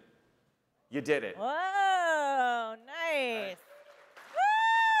provisioning. You did it. Whoa, nice.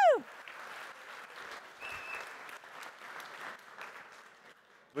 Woo!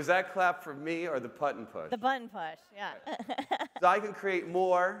 Was that clap for me or the button push? The button push, yeah. So I can create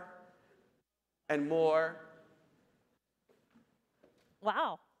more and more.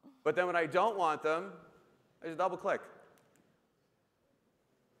 Wow. But then when I don't want them, I just double click.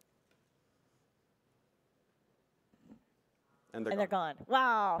 And they're gone.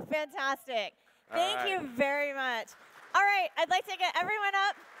 Wow, fantastic. Thank you very much. All right, I'd like to get everyone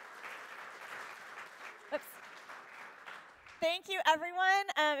up. Oops. Thank you,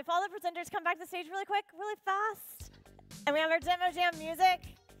 everyone. If all the presenters come back to the stage really quick, really fast. And we have our demo jam music.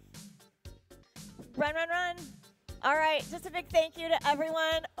 Run, run, run. All right, just a big thank you to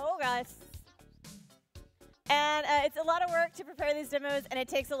everyone. Oh, guys. And it's a lot of work to prepare these demos, and it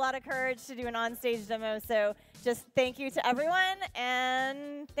takes a lot of courage to do an on-stage demo. So just thank you to everyone,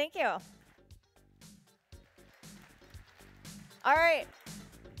 and thank you. All right.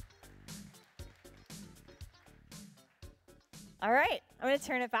 All right, I'm going to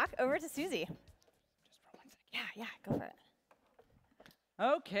turn it back over to Susie. Just for 1 second. Yeah, go for it.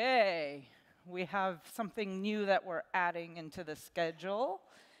 Okay, we have something new that we're adding into the schedule.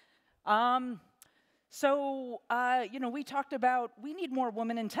 We talked about we need more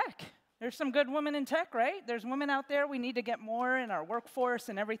women in tech. There's some good women in tech, right? There's women out there. We need to get more in our workforce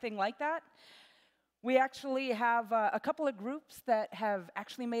and everything like that. We actually have a couple of groups that have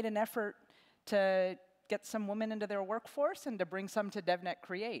actually made an effort to get some women into their workforce and to bring some to DevNet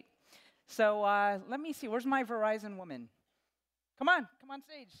Create. So let me see. Where's my Verizon woman? Come on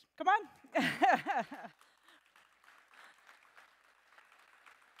stage. Come on.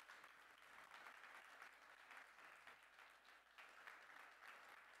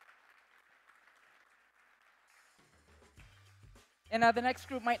 And the next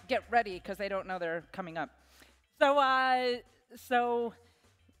group might get ready because they don't know they're coming up. So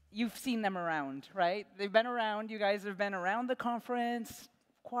you've seen them around, right? They've been around. You guys have been around the conference,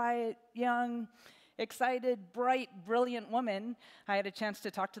 quiet, young. excited, bright, brilliant woman. I had a chance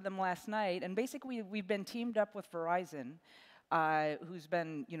to talk to them last night, and basically we've been teamed up with Verizon, who's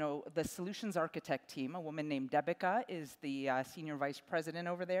been, the solutions architect team. A woman named Debika is the senior vice president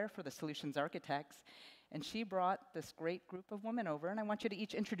over there for the solutions architects. And she brought this great group of women over, and I want you to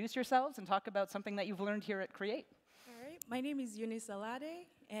each introduce yourselves and talk about something that you've learned here at Create. All right, my name is Eunice Alade,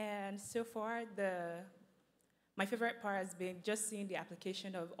 and so far my favorite part has been just seeing the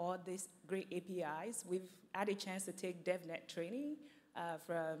application of all these great APIs. We've had a chance to take DevNet training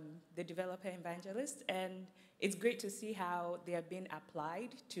from the developer evangelist, and it's great to see how they are being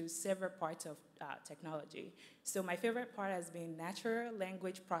applied to several parts of technology. So my favorite part has been natural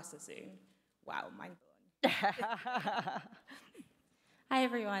language processing. Wow, mind blowing. Hi,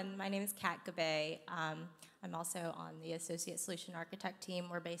 everyone. My name is Kat Gabe. I'm also on the Associate Solution Architect team.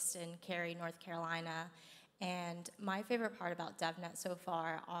 We're based in Cary, North Carolina. And my favorite part about DevNet so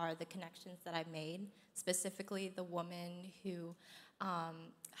far are the connections that I've made, specifically the women who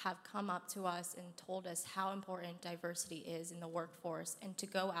have come up to us and told us how important diversity is in the workforce and to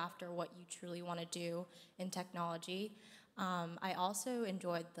go after what you truly want to do in technology. I also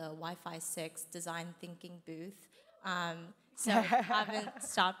enjoyed the Wi-Fi 6 design thinking booth. So if you haven't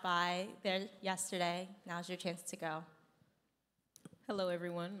stopped by there yesterday, now's your chance to go. Hello,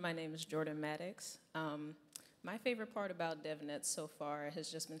 everyone. My name is Jordan Maddox. My favorite part about DevNet so far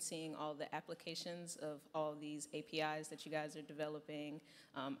has just been seeing all the applications of all these APIs that you guys are developing.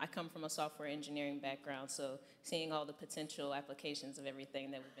 I come from a software engineering background, so seeing all the potential applications of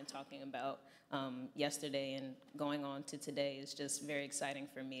everything that we've been talking about yesterday and going on to today is just very exciting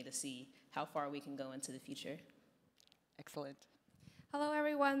for me to see how far we can go into the future. Excellent. Hello,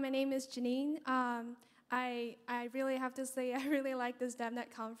 everyone. My name is Janine. I really have to say I really like this DevNet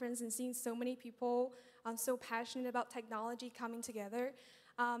conference and seeing so many people so passionate about technology coming together.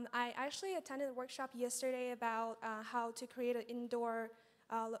 I actually attended a workshop yesterday about how to create an indoor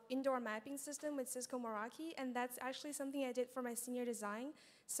mapping system with Cisco Meraki, and that's actually something I did for my senior design.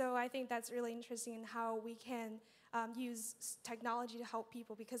 So I think that's really interesting in how we can use technology to help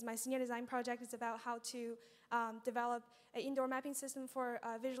people, because my senior design project is about how to develop an indoor mapping system for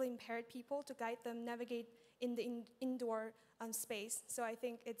visually impaired people to guide them navigate in the indoor space. So I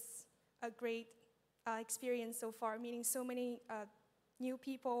think it's a great experience so far, meeting so many new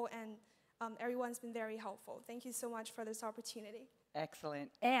people, and everyone's been very helpful. Thank you so much for this opportunity. Excellent.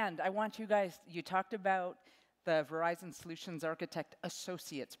 And I want you guys, you talked about the Verizon Solutions Architect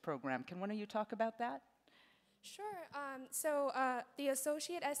Associates program. Can one of you talk about that? Sure. So the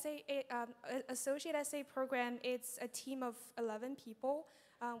Associate SA program, it's a team of 11 people.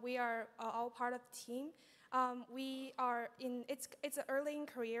 We are all part of the team. It's an early in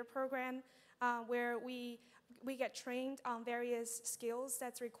career program where we get trained on various skills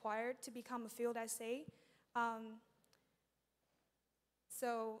that's required to become a field SA.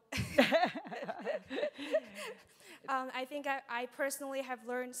 I think I personally have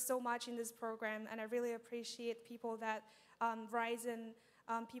learned so much in this program, and I really appreciate people that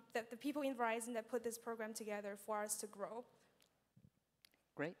the people in Verizon that put this program together for us to grow.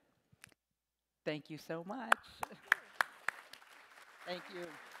 Great. Thank you so much. Thank you.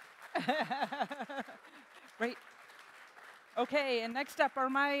 Great. Okay, and next up, are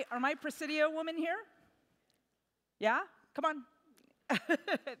my Presidio women here? Yeah? Come on.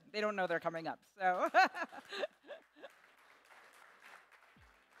 They don't know they're coming up, so.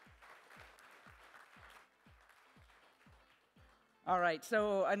 All right,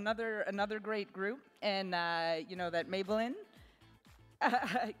 so another great group, and you know that Maybelline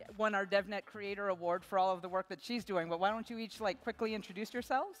won our DevNet Creator Award for all of the work that she's doing. But why don't you each quickly introduce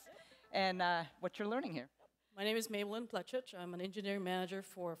yourselves and what you're learning here? My name is Maybelline Pletchich. I'm an engineering manager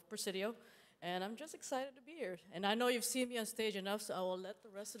for Presidio, and I'm just excited to be here. And I know you've seen me on stage enough, so I will let the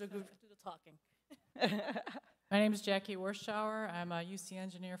rest of the group do the talking. My name is Jackie Worschower. I'm a UC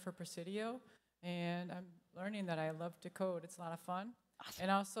engineer for Presidio, and I'm learning that I love to code. It's a lot of fun. Awesome. And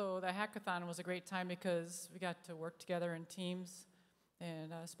also, the hackathon was a great time because we got to work together in teams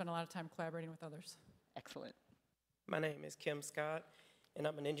and spend a lot of time collaborating with others. Excellent. My name is Kim Scott, and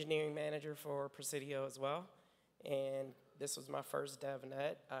I'm an engineering manager for Presidio as well. And this was my first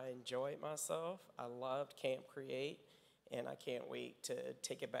DevNet. I enjoyed myself. I loved Camp Create, and I can't wait to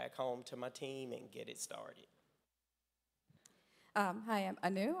take it back home to my team and get it started. Hi, I'm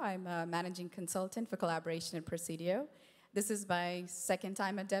Anu. I'm a managing consultant for collaboration at Presidio. This is my second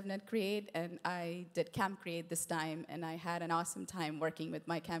time at DevNet Create, and I did Camp Create this time, and I had an awesome time working with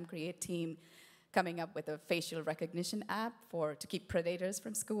my Camp Create team, coming up with a facial recognition app to keep predators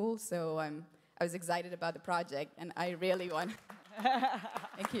from school. So I was excited about the project, and I really want.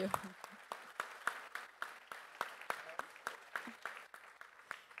 Thank you.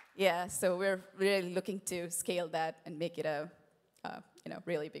 Yeah, so we're really looking to scale that and make it a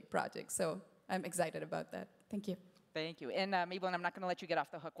really big project. So I'm excited about that. Thank you. Thank you. And Maybelline, I'm not going to let you get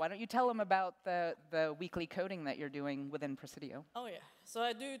off the hook. Why don't you tell them about the weekly coding that you're doing within Presidio? Oh, yeah. So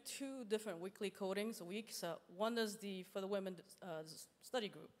I do 2 different weekly codings a week. So one is for the women study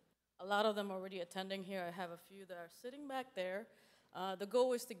group. A lot of them are already attending here. I have a few that are sitting back there. The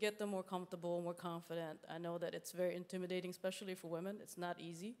goal is to get them more comfortable, more confident. I know that it's very intimidating, especially for women. It's not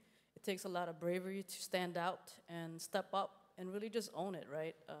easy. It takes a lot of bravery to stand out and step up and really just own it,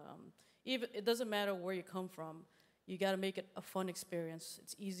 right? It doesn't matter where you come from. You got to make it a fun experience.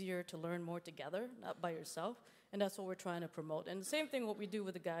 It's easier to learn more together, not by yourself, and that's what we're trying to promote. And the same thing what we do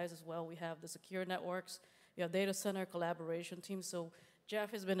with the guys as well. We have the secure networks, we have data center collaboration teams. So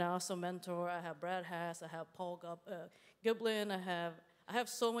Jeff has been an awesome mentor. I have Brad Haas, I have Paul Giblin. I have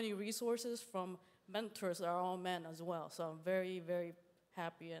so many resources from mentors that are all men as well. So I'm very, very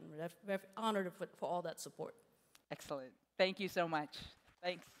happy and very honored for all that support. Excellent. Thank you so much.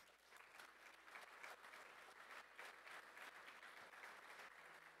 Thanks.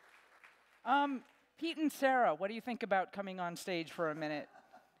 Pete and Sarah, what do you think about coming on stage for a minute?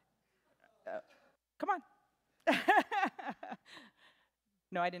 Come on.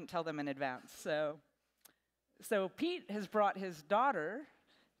 No, I didn't tell them in advance. So Pete has brought his daughter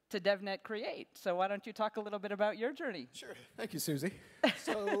to DevNet Create. So why don't you talk a little bit about your journey? Sure. Thank you, Susie.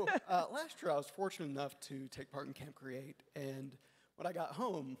 So last year I was fortunate enough to take part in Camp Create. And when I got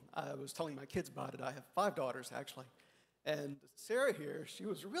home, I was telling my kids about it. I have 5 daughters, actually. And Sarah here, she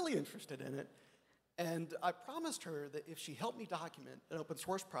was really interested in it. And I promised her that if she helped me document an open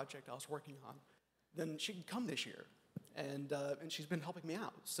source project I was working on, then she could come this year. And she's been helping me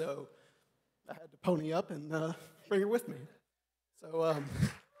out. So I had to pony up and bring her with me. So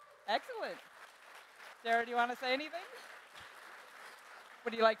Excellent. Sarah, do you want to say anything?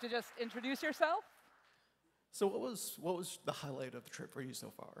 Would you like to just introduce yourself? So what was the highlight of the trip for you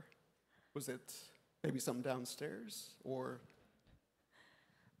so far? Was it maybe something downstairs, or?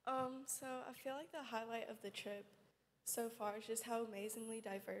 So I feel like the highlight of the trip so far is just how amazingly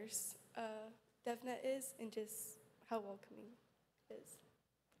diverse DevNet is and just how welcoming it is.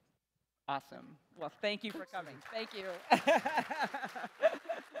 Awesome. Well, thank you for coming. Thank you.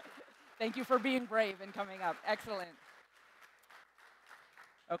 Thank you for being brave and coming up. Excellent.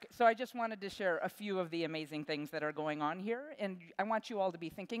 Okay, so I just wanted to share a few of the amazing things that are going on here, and I want you all to be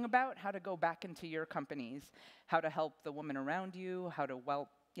thinking about how to go back into your companies, how to help the women around you, how to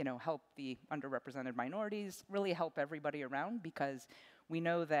help the underrepresented minorities, really help everybody around, because we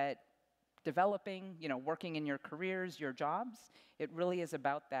know that developing, working in your careers, your jobs, it really is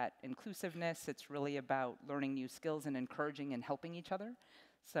about that inclusiveness. It's really about learning new skills and encouraging and helping each other.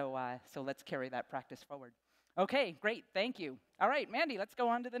 So let's carry that practice forward. Okay, great, thank you. All right, Mandy, let's go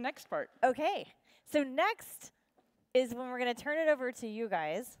on to the next part. Okay, so next is when we're going to turn it over to you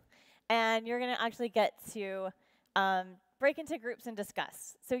guys, and you're going to actually get to break into groups and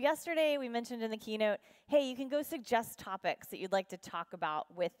discuss. So yesterday we mentioned in the keynote, hey, you can go suggest topics that you'd like to talk about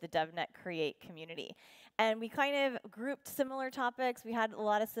with the DevNet Create community. And we kind of grouped similar topics. We had a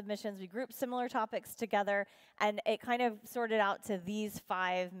lot of submissions. We grouped similar topics together, and it kind of sorted out to these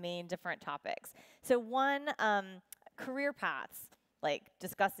 5 main different topics. So one, career paths, like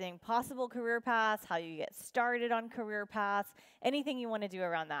discussing possible career paths, how you get started on career paths, anything you want to do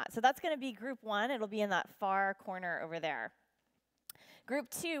around that. So that's going to be group 1. It'll be in that far corner over there. Group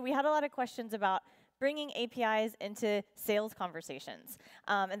 2, we had a lot of questions about bringing APIs into sales conversations.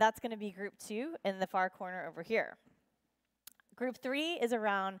 And that's going to be group 2 in the far corner over here. Group 3 is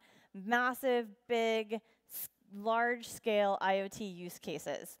around massive, big, large-scale IoT use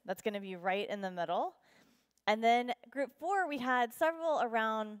cases. That's going to be right in the middle. And then group 4, we had several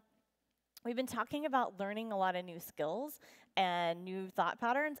around, we've been talking about learning a lot of new skills and new thought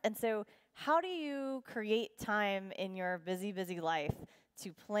patterns. And so how do you create time in your busy, busy life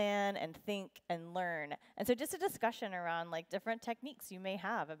to plan and think and learn? And so just a discussion around like different techniques you may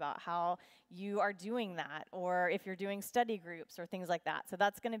have about how you are doing that, or if you're doing study groups or things like that. So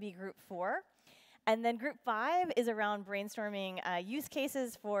that's going to be group 4. And then group 5 is around brainstorming use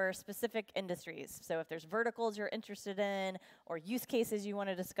cases for specific industries. So if there's verticals you're interested in, or use cases you want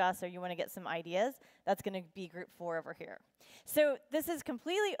to discuss, or you want to get some ideas, that's going to be group 4 over here. So this is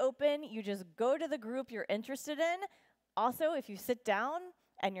completely open. You just go to the group you're interested in. Also, if you sit down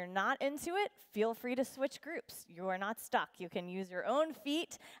and you're not into it, feel free to switch groups. You are not stuck. You can use your own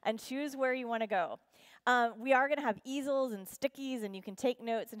feet and choose where you want to go. We are going to have easels and stickies, and you can take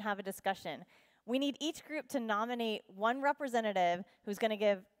notes and have a discussion. We need each group to nominate one representative who's going to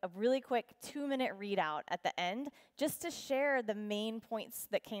give a really quick 2-minute readout at the end, just to share the main points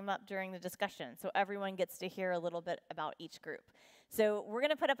that came up during the discussion, so everyone gets to hear a little bit about each group. So we're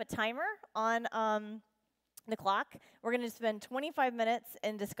going to put up a timer on the clock. We're going to spend 25 minutes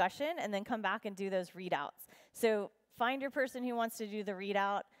in discussion and then come back and do those readouts. So find your person who wants to do the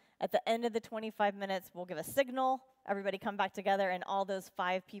readout. At the end of the 25 minutes, we'll give a signal. Everybody come back together, and all those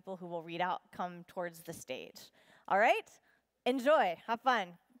 5 people who will read out come towards the stage. All right? Enjoy. Have fun.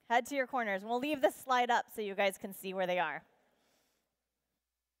 Head to your corners. We'll leave this slide up so you guys can see where they are.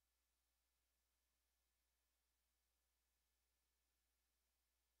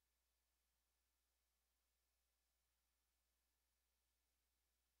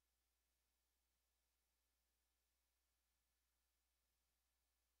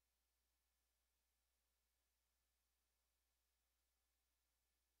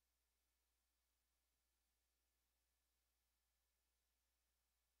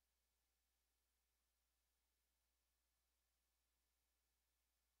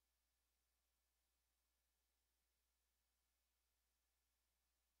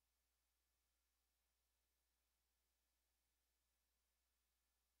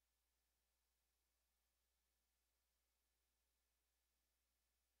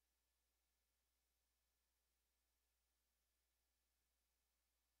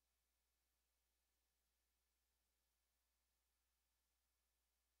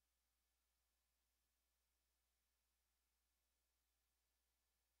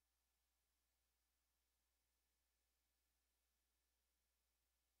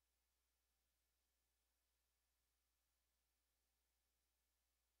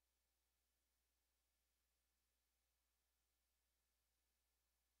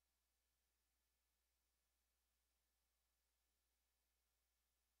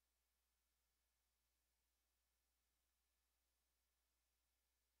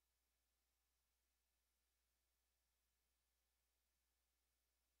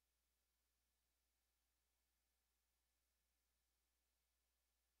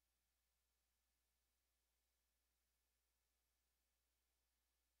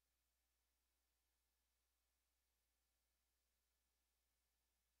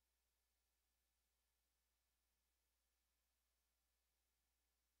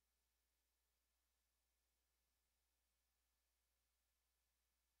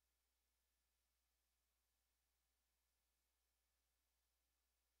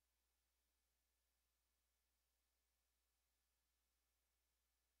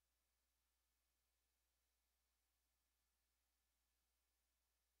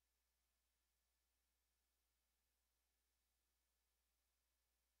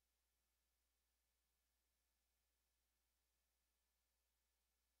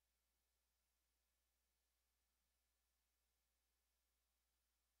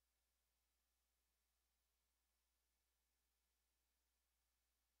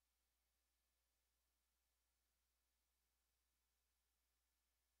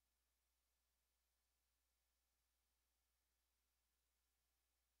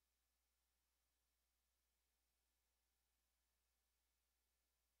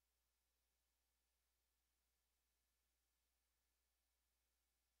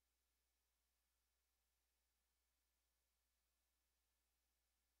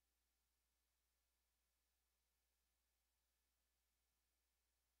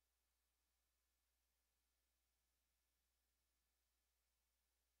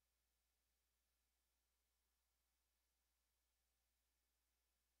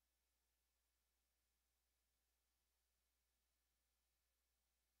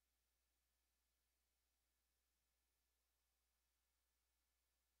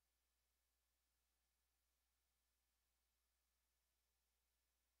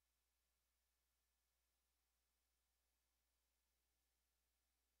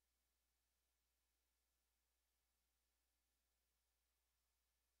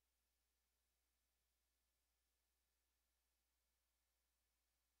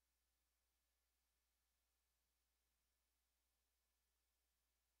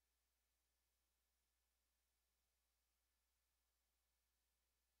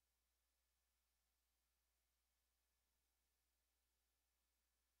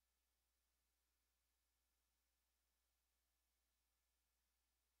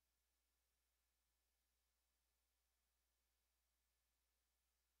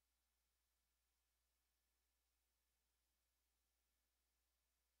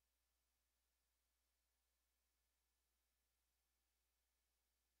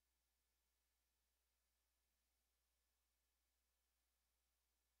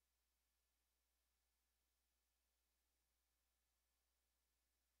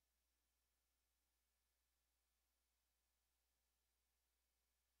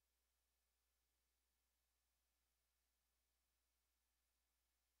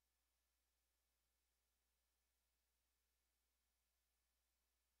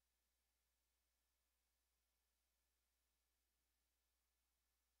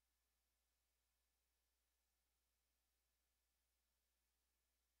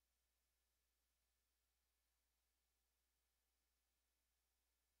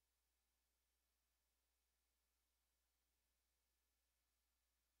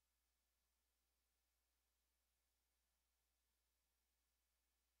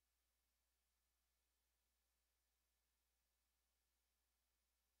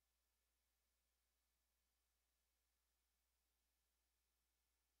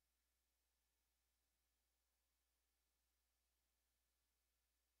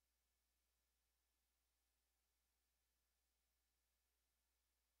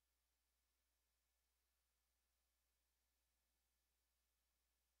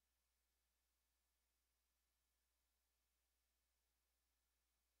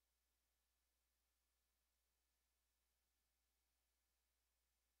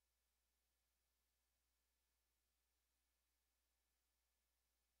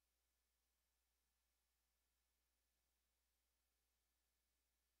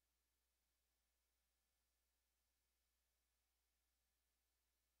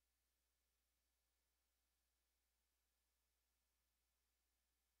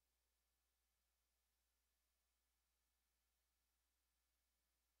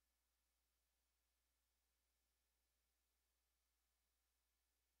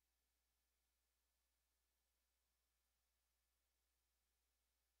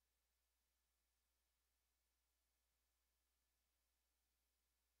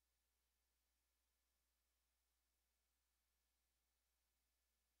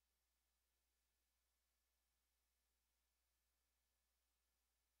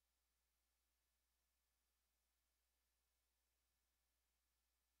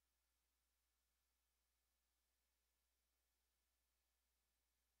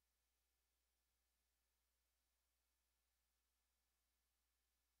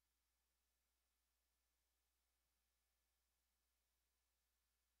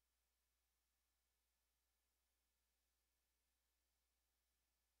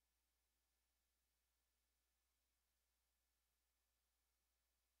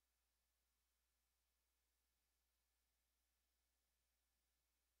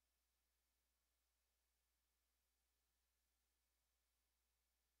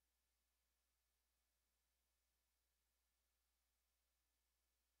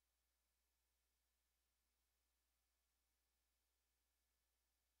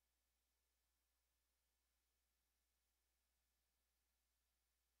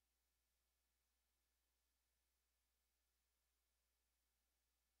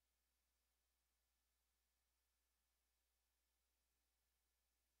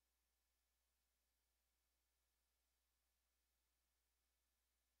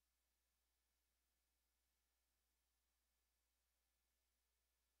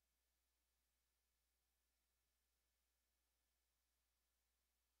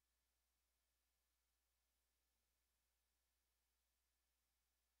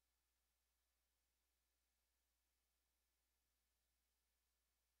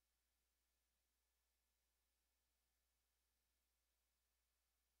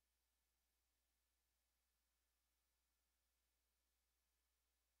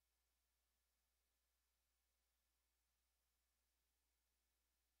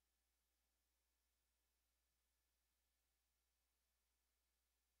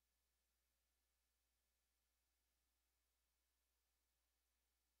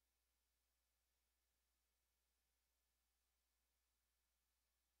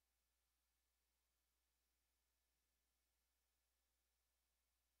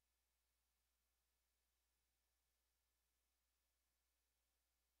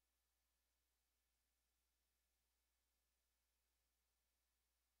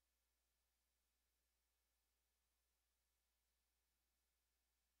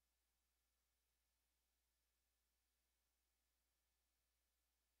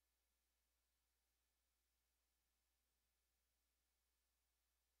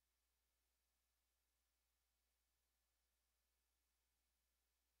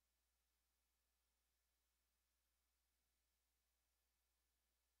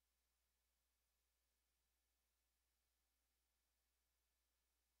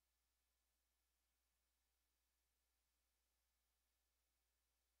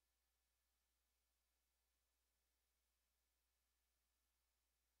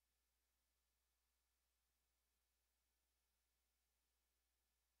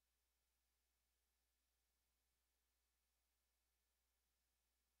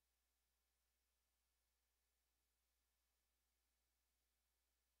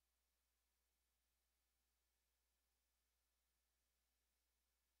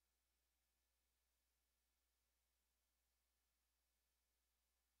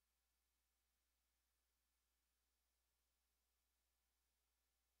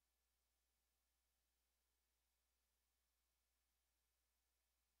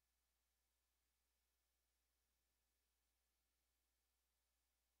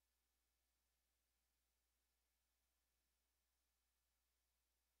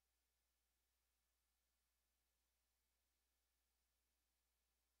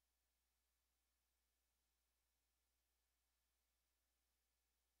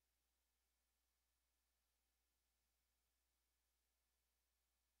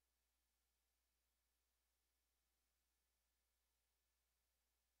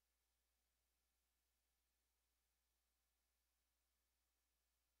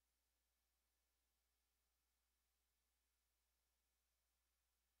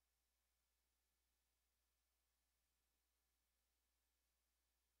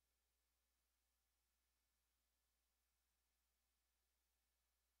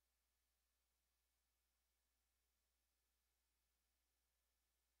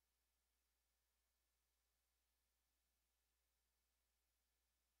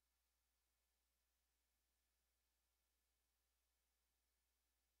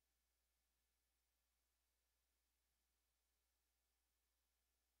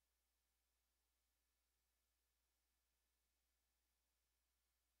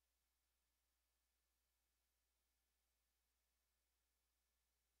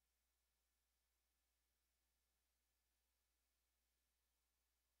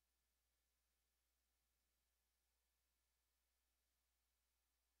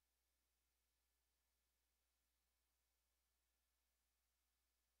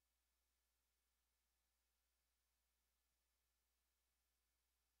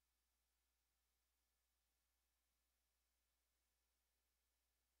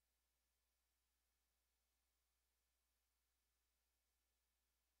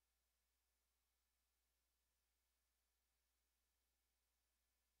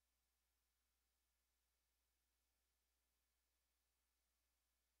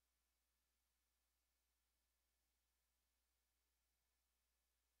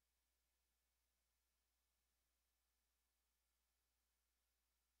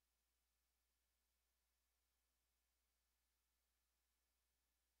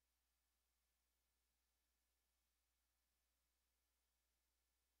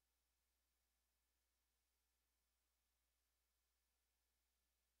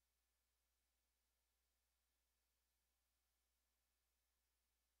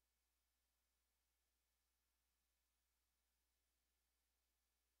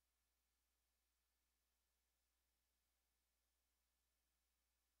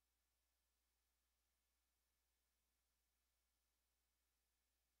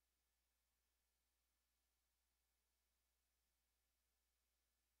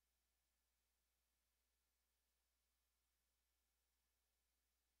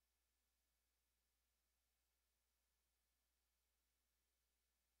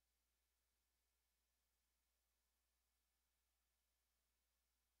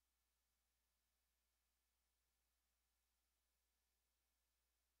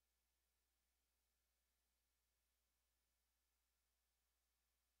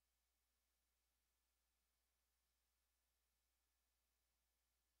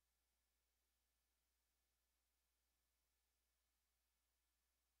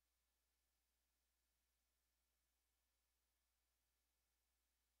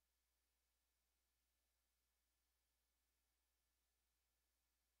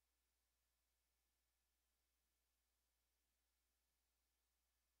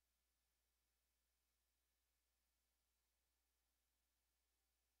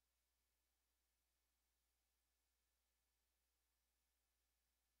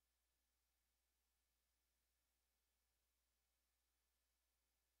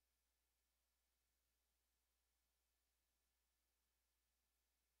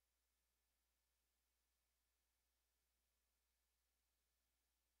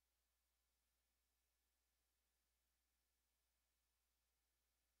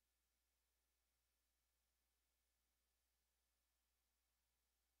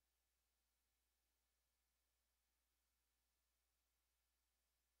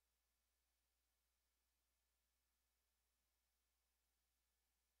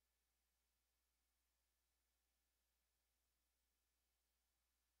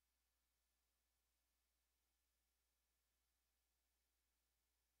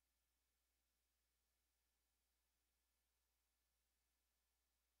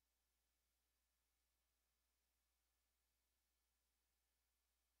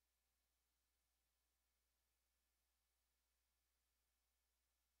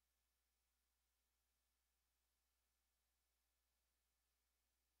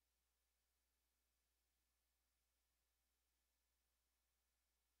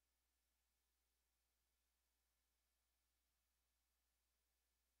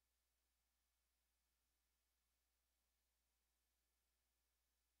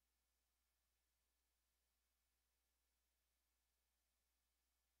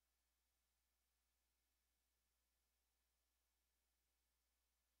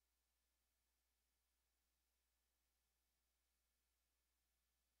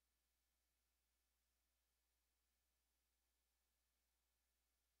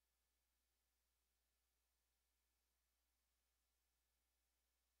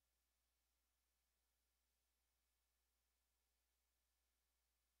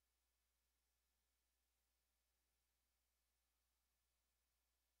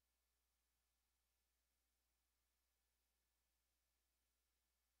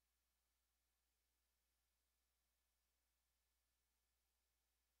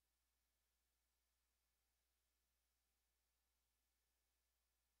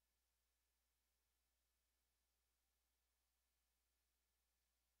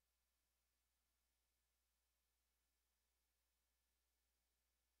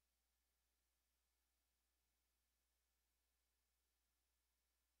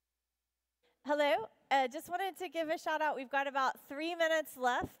 Hello. Just wanted to give a shout out. We've got about 3 minutes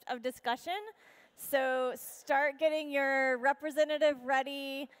left of discussion. So start getting your representative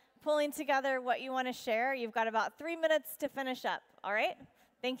ready, pulling together what you want to share. You've got about 3 minutes to finish up. All right?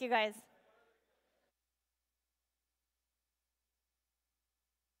 Thank you, guys.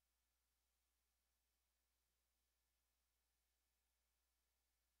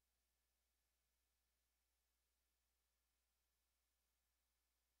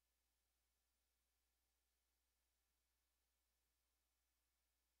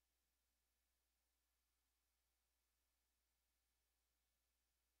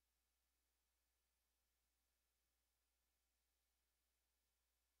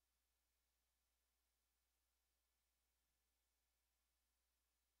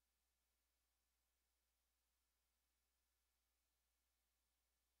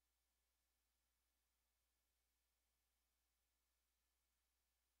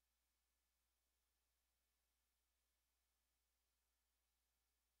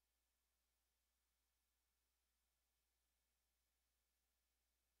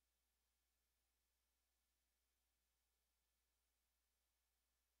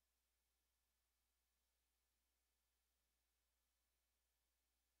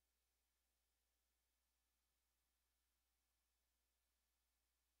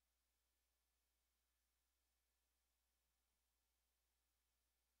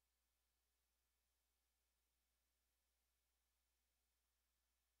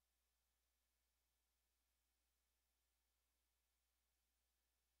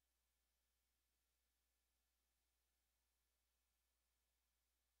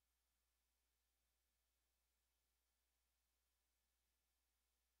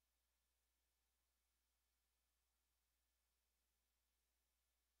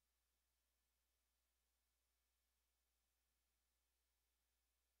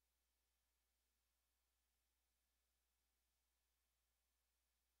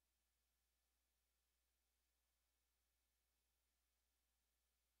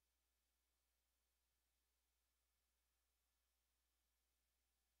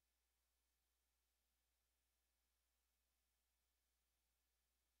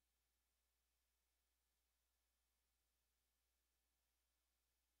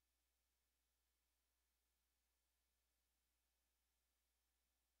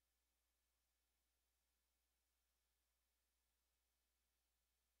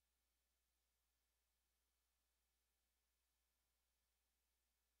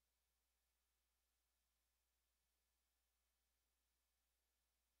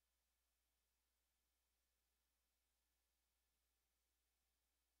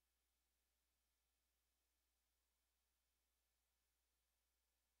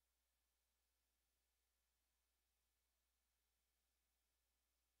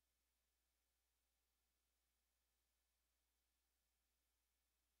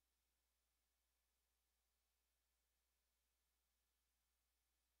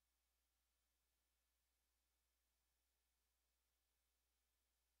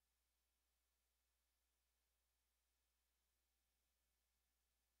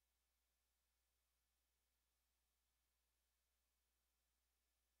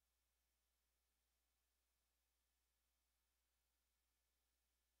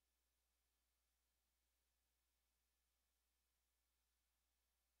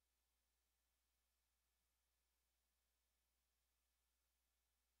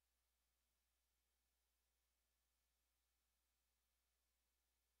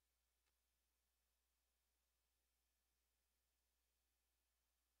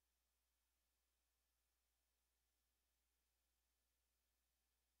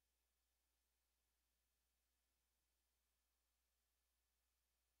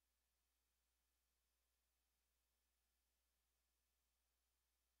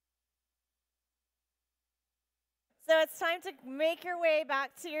 So it's time to make your way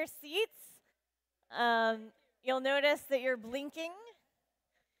back to your seats. You'll notice that you're blinking.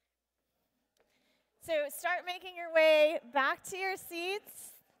 So start making your way back to your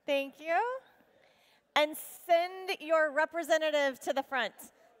seats. Thank you. And send your representative to the front.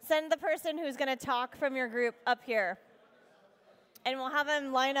 Send the person who's going to talk from your group up here. And we'll have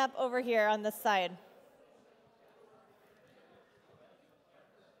them line up over here on this side.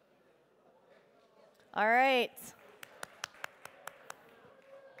 All right.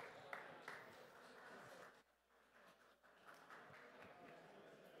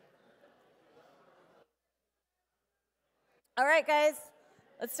 All right, guys.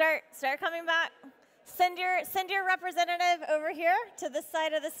 Let's start coming back. Send your representative over here to this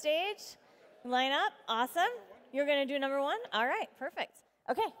side of the stage. Line up. Awesome. You're going to do number 1? All right, perfect.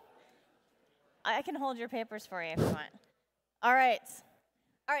 Okay. I can hold your papers for you if you want. All right.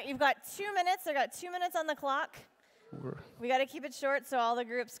 All right, you've got 2 minutes. I've got 2 minutes on the clock. We got to keep it short so all the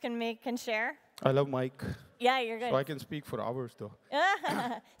groups can share. I love Mike. Yeah, you're good. So I can speak for hours, though.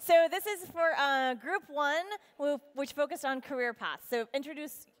 So this is for group 1, which focused on career paths. So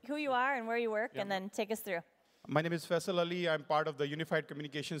introduce who you are and where you work, and then take us through. My name is Faisal Ali. I'm part of the Unified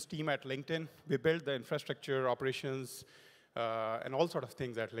Communications team at LinkedIn. We build the infrastructure, operations, and all sort of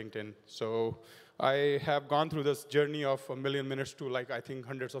things at LinkedIn. So I have gone through this journey of 1 million minutes to, like, I think,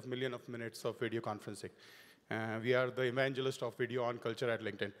 hundreds of millions of minutes of video conferencing. We are the evangelist of video on culture at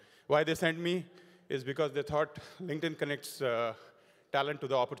LinkedIn. Why they sent me is because they thought LinkedIn connects talent to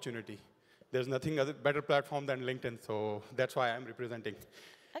the opportunity. There's nothing better platform than LinkedIn, so that's why I'm representing.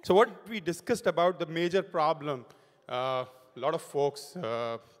 Excellent. So what we discussed about the major problem, a lot of folks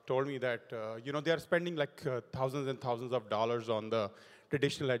told me that they are spending like thousands and thousands of dollars on the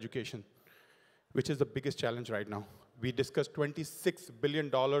traditional education, which is the biggest challenge right now. We discussed $26 billion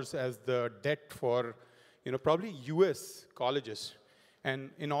as the debt for probably US colleges.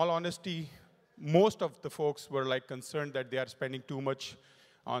 And in all honesty, most of the folks were like concerned that they are spending too much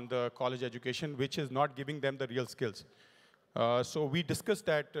on the college education, which is not giving them the real skills. So we discussed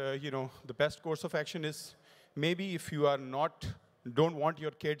that the best course of action is maybe if you don't want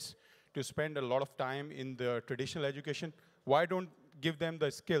your kids to spend a lot of time in the traditional education, why don't give them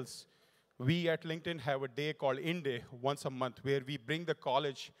the skills? We at LinkedIn have a day called In Day once a month where we bring the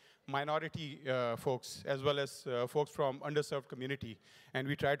college minority folks as well as folks from underserved community, and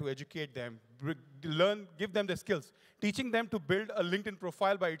we try to educate them, give them the skills. Teaching them to build a LinkedIn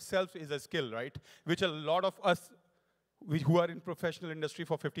profile by itself is a skill, right? Which a lot of us who are in professional industry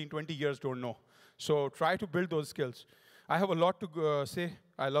for 15, 20 years don't know. So try to build those skills. I have a lot to say.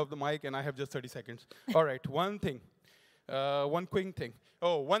 I love the mic, and I have just 30 seconds. All right, one quick thing.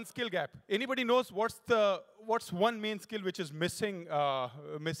 Oh, one skill gap. Anybody knows what's one main skill which is missing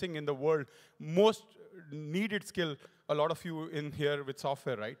in the world? Most needed skill, a lot of you in here with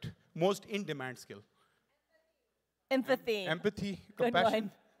software, right? Most in-demand skill. Empathy. Empathy, Good compassion.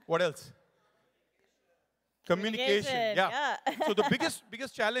 one. What else? Communication. Yeah. So the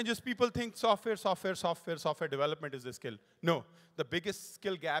biggest challenge is people think software development is the skill. No, the biggest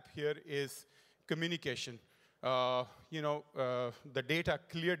skill gap here is communication. The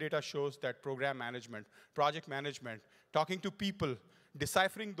clear data shows that program management, project management, talking to people,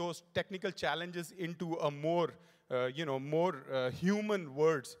 deciphering those technical challenges into a more human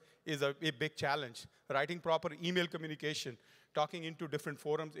words is a big challenge. Writing proper email communication, talking into different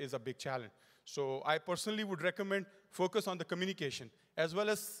forums is a big challenge. So I personally would recommend focus on the communication, as well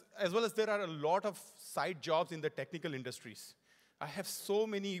as there are a lot of side jobs in the technical industries. I have so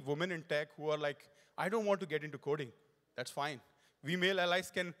many women in tech who are like, I don't want to get into coding. That's fine. We male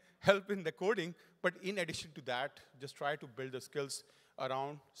allies can help in the coding, but in addition to that, just try to build the skills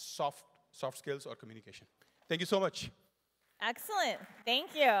around soft skills or communication. Thank you so much. Excellent.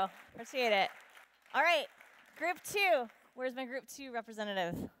 Thank you. Appreciate it. All right, group 2. Where's my group 2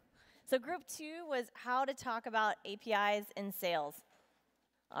 representative? So group 2 was how to talk about APIs in sales.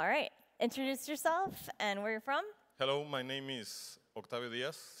 All right, introduce yourself and where you're from. Hello, my name is Octavio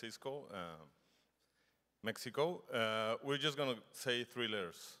Diaz, Cisco, Mexico. We're just going to say 3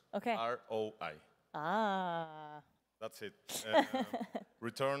 letters. Okay. ROI. Ah. That's it.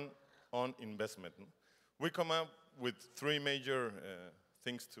 Return on investment. We come up with 3 major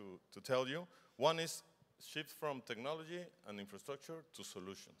things to tell you. One is shift from technology and infrastructure to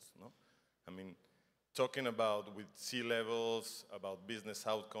solutions. No? I mean, talking about with C-levels, about business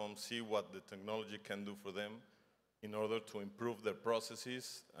outcomes, see what the technology can do for them in order to improve their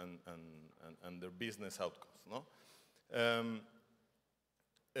processes and their business outcomes. No?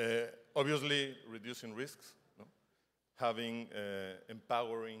 Obviously, reducing risks, no? Having,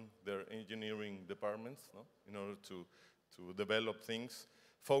 empowering their engineering departments, no? In order to develop things,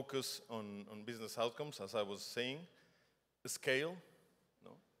 focus on business outcomes, as I was saying, scale,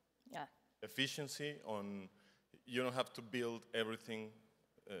 no? Yeah. Efficiency you don't have to build everything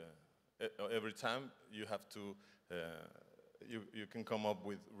every time. You have to, you can come up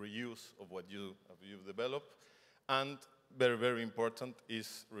with reuse of what you've developed. And very, very important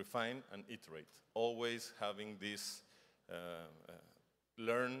is refine and iterate. Always having this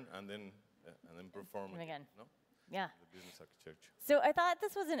learn and then perform again. No? Yeah. The business architecture. So I thought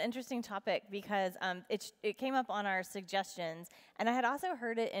this was an interesting topic because it came up on our suggestions, and I had also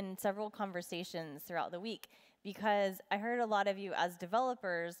heard it in several conversations throughout the week because I heard a lot of you as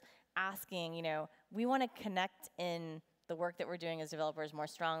developers asking, we want to connect in the work that we're doing as developers more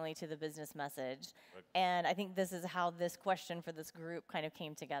strongly to the business message. Right. And I think this is how this question for this group kind of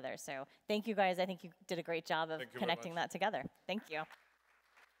came together. So thank you guys. I think you did a great job of connecting that together. Thank you.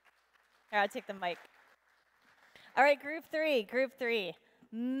 Here, I'll take the mic. All right, group three,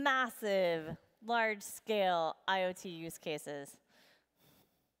 massive, large-scale IoT use cases.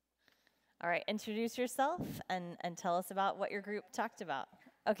 All right, introduce yourself and tell us about what your group talked about.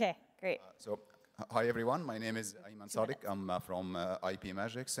 Okay, great. Hi everyone, my name is Ayman Sadiq. I'm from IP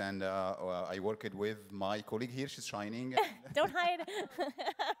Magics, and I worked with my colleague here. She's shining. Don't hide.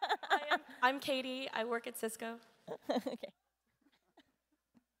 Hi, I'm Katie. I work at Cisco. Okay.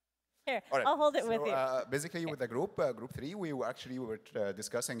 Here, All right. I'll hold it with you. Basically, with the group 3, we were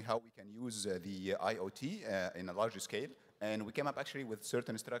discussing how we can use the IoT in a larger scale. And we came up actually with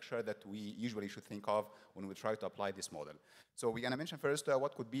certain structure that we usually should think of when we try to apply this model. So we're going to mention first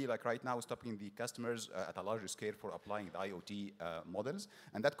what could be like right now stopping the customers at a larger scale for applying the IoT models.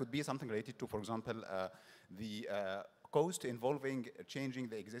 And that could be something related to, for example, the cost involving changing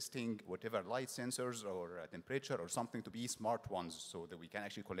the existing whatever light sensors or temperature or something to be smart ones so that we can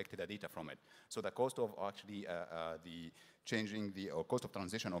actually collect the data from it. So the cost of actually the changing the cost of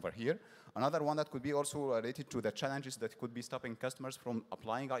transition over here. Another one that could be also related to the challenges that could be stopping customers from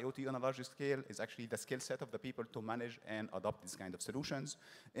applying IoT on a larger scale is actually the skill set of the people to manage and adopt these kind of solutions.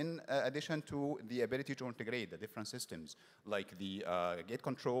 In addition to the ability to integrate the different systems like the gate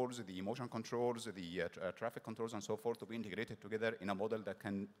controls, the motion controls, the traffic controls and so forth to be integrated together in a model that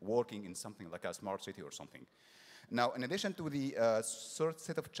can working in something like a smart city or something. Now, in addition to the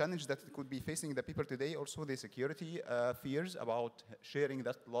set of challenges that could be facing the people today, also the security fears about sharing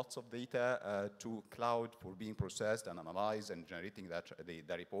that lots of data to cloud for being processed and analyzed and generating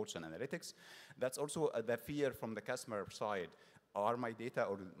the reports and analytics. That's also the fear from the customer side. Are my data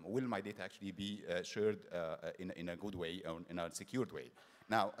or will my data actually be shared in a good way or in a secured way?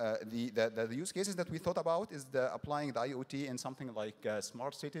 Now, the use cases that we thought about is applying the IoT in something like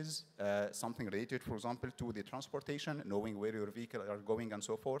smart cities, something related, for example, to the transportation, knowing where your vehicle are going and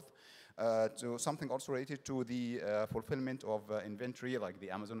so forth. To something also related to the fulfillment of inventory, like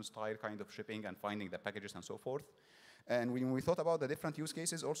the Amazon-style kind of shipping and finding the packages and so forth. And when we thought about the different use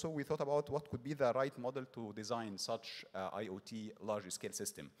cases, also we thought about what could be the right model to design such IoT large-scale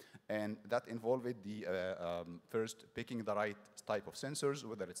system. And that involved the first picking the right type of sensors,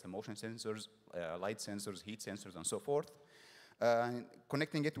 whether it's the motion sensors, light sensors, heat sensors, and so forth.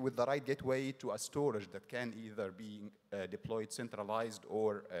 Connecting it with the right gateway to a storage that can either be deployed centralized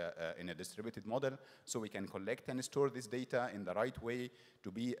or in a distributed model, so we can collect and store this data in the right way to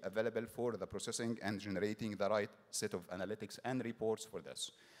be available for the processing and generating the right set of analytics and reports for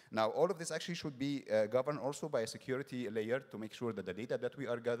this. Now, all of this actually should be governed also by a security layer to make sure that the data that we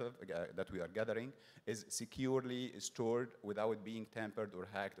are gathering is securely stored without being tampered or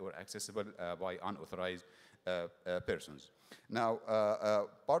hacked or accessible by unauthorized persons. Now,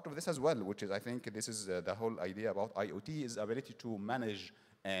 part of this as well, which is I think this is the whole idea about IoT, is ability to manage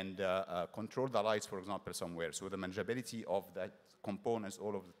and control the lights, for example, somewhere. So the manageability of that components,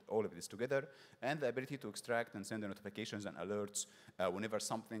 all of this together, and the ability to extract and send the notifications and alerts whenever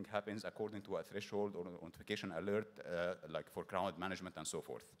something happens according to a threshold or a notification alert, like for crowd management and so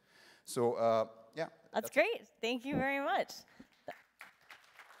forth. So yeah. That's great. Thank you very much.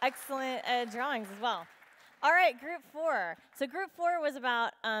 Excellent drawings as well. All right, group 4. So group 4 was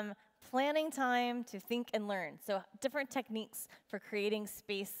about planning time to think and learn. So different techniques for creating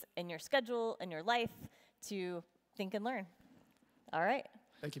space in your schedule, in your life, to think and learn. All right.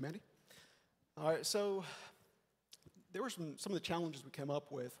 Thank you, Mandy. All right, so there were some of the challenges we came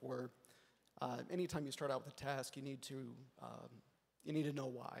up with were anytime you start out with a task, you need to know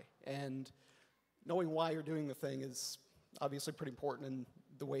why. And knowing why you're doing the thing is obviously pretty important, and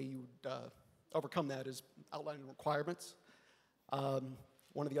the way you overcome that is outlining requirements.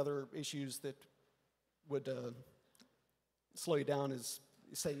 One of the other issues that would slow you down is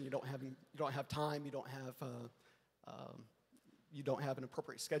saying you don't have time, you don't have an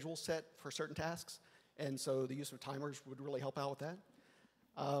appropriate schedule set for certain tasks, and so the use of timers would really help out with that.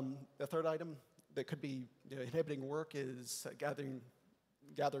 The third item that could be inhibiting work is gathering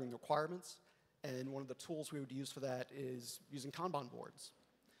requirements, and one of the tools we would use for that is using Kanban boards.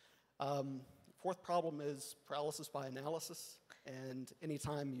 Fourth problem is paralysis by analysis, and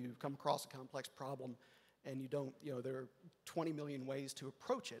anytime you come across a complex problem and there are 20 million ways to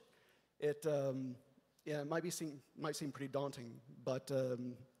approach it, it might seem pretty daunting, but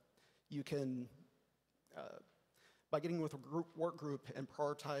you can, by getting with a work group and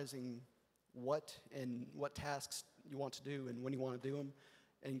prioritizing what tasks you want to do and when you want to do them,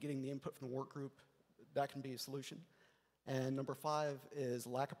 and getting the input from the work group, that can be a solution. And number 5 is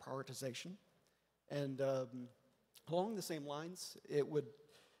lack of prioritization. And along the same lines,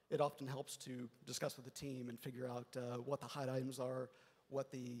 it often helps to discuss with the team and figure out what the hot items are,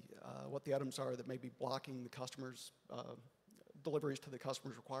 what the items are that may be blocking the customer's deliveries to the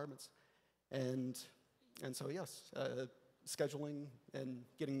customer's requirements. And so yes, scheduling and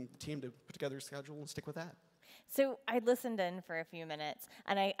getting the team to put together a schedule and stick with that. So I listened in for a few minutes,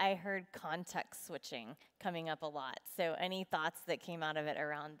 and I heard context switching coming up a lot. So any thoughts that came out of it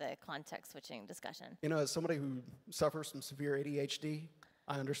around the context switching discussion? You know, as somebody who suffers from severe ADHD,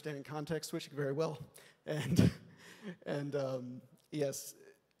 I understand context switching very well. And yes,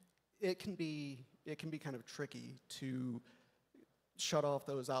 it can be kind of tricky to shut off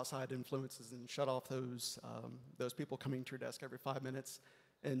those outside influences and shut off those people coming to your desk every 5 minutes.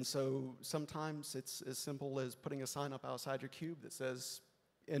 And so sometimes it's as simple as putting a sign up outside your cube that says,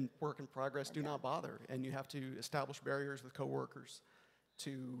 "In work in progress, do not bother." And you have to establish barriers with coworkers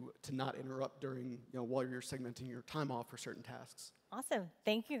to not interrupt during, while you're segmenting your time off for certain tasks. Awesome.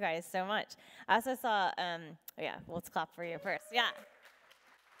 Thank you guys so much. I also saw, yeah, well, let's clap for you first. Yeah.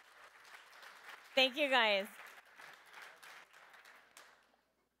 Thank you guys.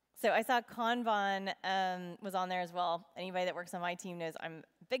 So I saw Kanban was on there as well. Anybody that works on my team knows I'm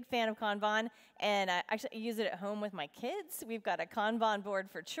a big fan of Kanban, and I actually use it at home with my kids. We've got a Kanban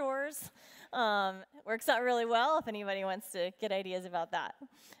board for chores. Works out really well if anybody wants to get ideas about that.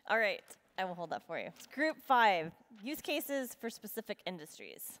 All right, I will hold that for you. Group 5, use cases for specific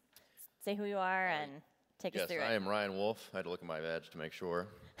industries. Say who you are and take us through it. Yes, I am Ryan Wolf. I had to look at my badge to make sure.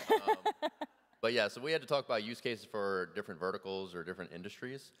 But yeah, so we had to talk about use cases for different verticals or different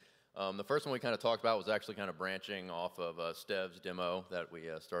industries. The first one we kind of talked about was actually kind of branching off of Stev's demo that we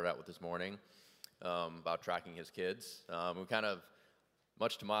started out with this morning about tracking his kids. We kind of,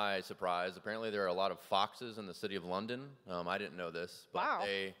 much to my surprise, apparently there are a lot of foxes in the city of London. I didn't know this, but wow.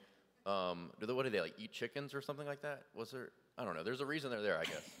 They, what do they, like eat chickens or something like that? Was there, I don't know, there's a reason they're there, I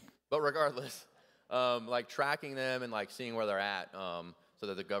guess. But regardless, like tracking them and like seeing where they're at so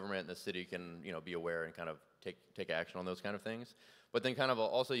that the government and the city can, be aware and kind of take action on those kind of things. But then kind of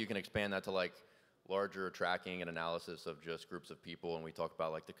also you can expand that to like larger tracking and analysis of just groups of people. And we talk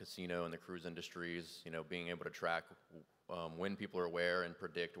about like the casino and the cruise industries, being able to track when people are where and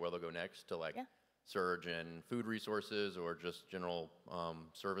predict where they'll go next to like surge in food resources or just general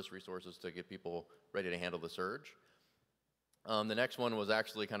service resources to get people ready to handle the surge. The next one was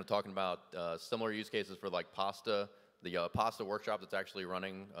actually kind of talking about similar use cases for like pasta, the pasta workshop that's actually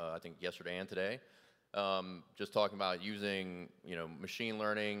running, I think yesterday and today. Just talking about using, machine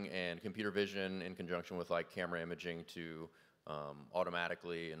learning and computer vision in conjunction with like camera imaging to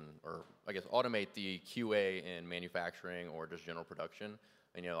automatically or I guess automate the QA in manufacturing or just general production.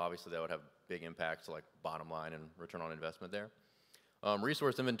 And obviously that would have big impacts to like bottom line and return on investment there.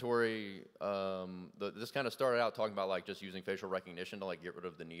 Resource inventory, this kind of started out talking about like just using facial recognition to like get rid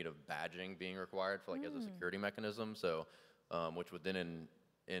of the need of badging being required for like as a security mechanism. So, which would then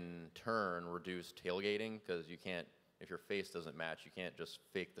in turn reduce tailgating because you can't, if your face doesn't match, you can't just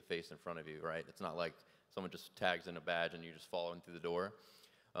fake the face in front of you, right? It's not like someone just tags in a badge and you just follow in through the door.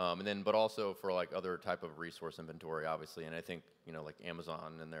 But also for like other type of resource inventory, obviously, and I think, like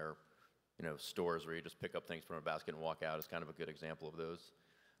Amazon and their stores where you just pick up things from a basket and walk out is kind of a good example of those.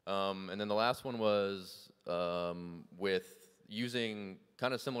 And then the last one was with using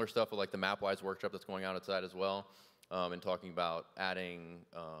kind of similar stuff with like the MapWise workshop that's going on outside as well, and talking about adding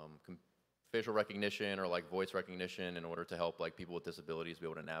facial recognition or like voice recognition in order to help like people with disabilities be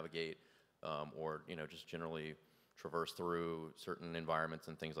able to navigate or just generally traverse through certain environments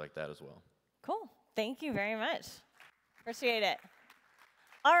and things like that as well. Cool. Thank you very much. Appreciate it.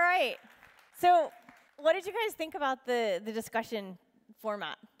 All right. So what did you guys think about the discussion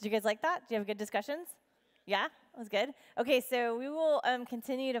format? Did you guys like that? Do you have good discussions? Yeah? That was good? Okay, so we will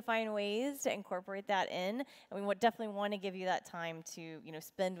continue to find ways to incorporate that in, and we would definitely want to give you that time to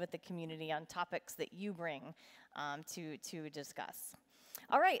spend with the community on topics that you bring to discuss.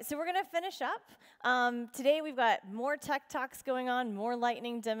 All right, so we're going to finish up. Today we've got more tech talks going on, more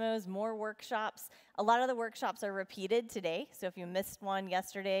lightning demos, more workshops. A lot of the workshops are repeated today, so if you missed one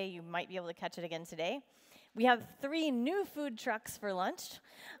yesterday, you might be able to catch it again today. We have 3 new food trucks for lunch,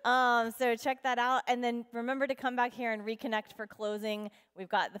 so check that out. And then remember to come back here and reconnect for closing. We've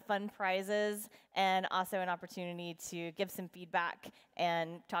got the fun prizes and also an opportunity to give some feedback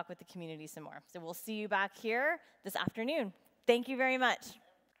and talk with the community some more. So we'll see you back here this afternoon. Thank you very much.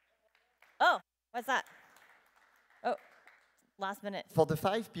 Oh, what's that? Oh, last minute. For the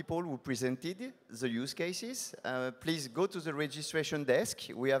 5 people who presented the use cases, please go to the registration desk.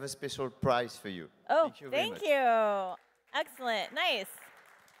 We have a special prize for you. Oh, thank you very much. Thank you. Excellent. Nice.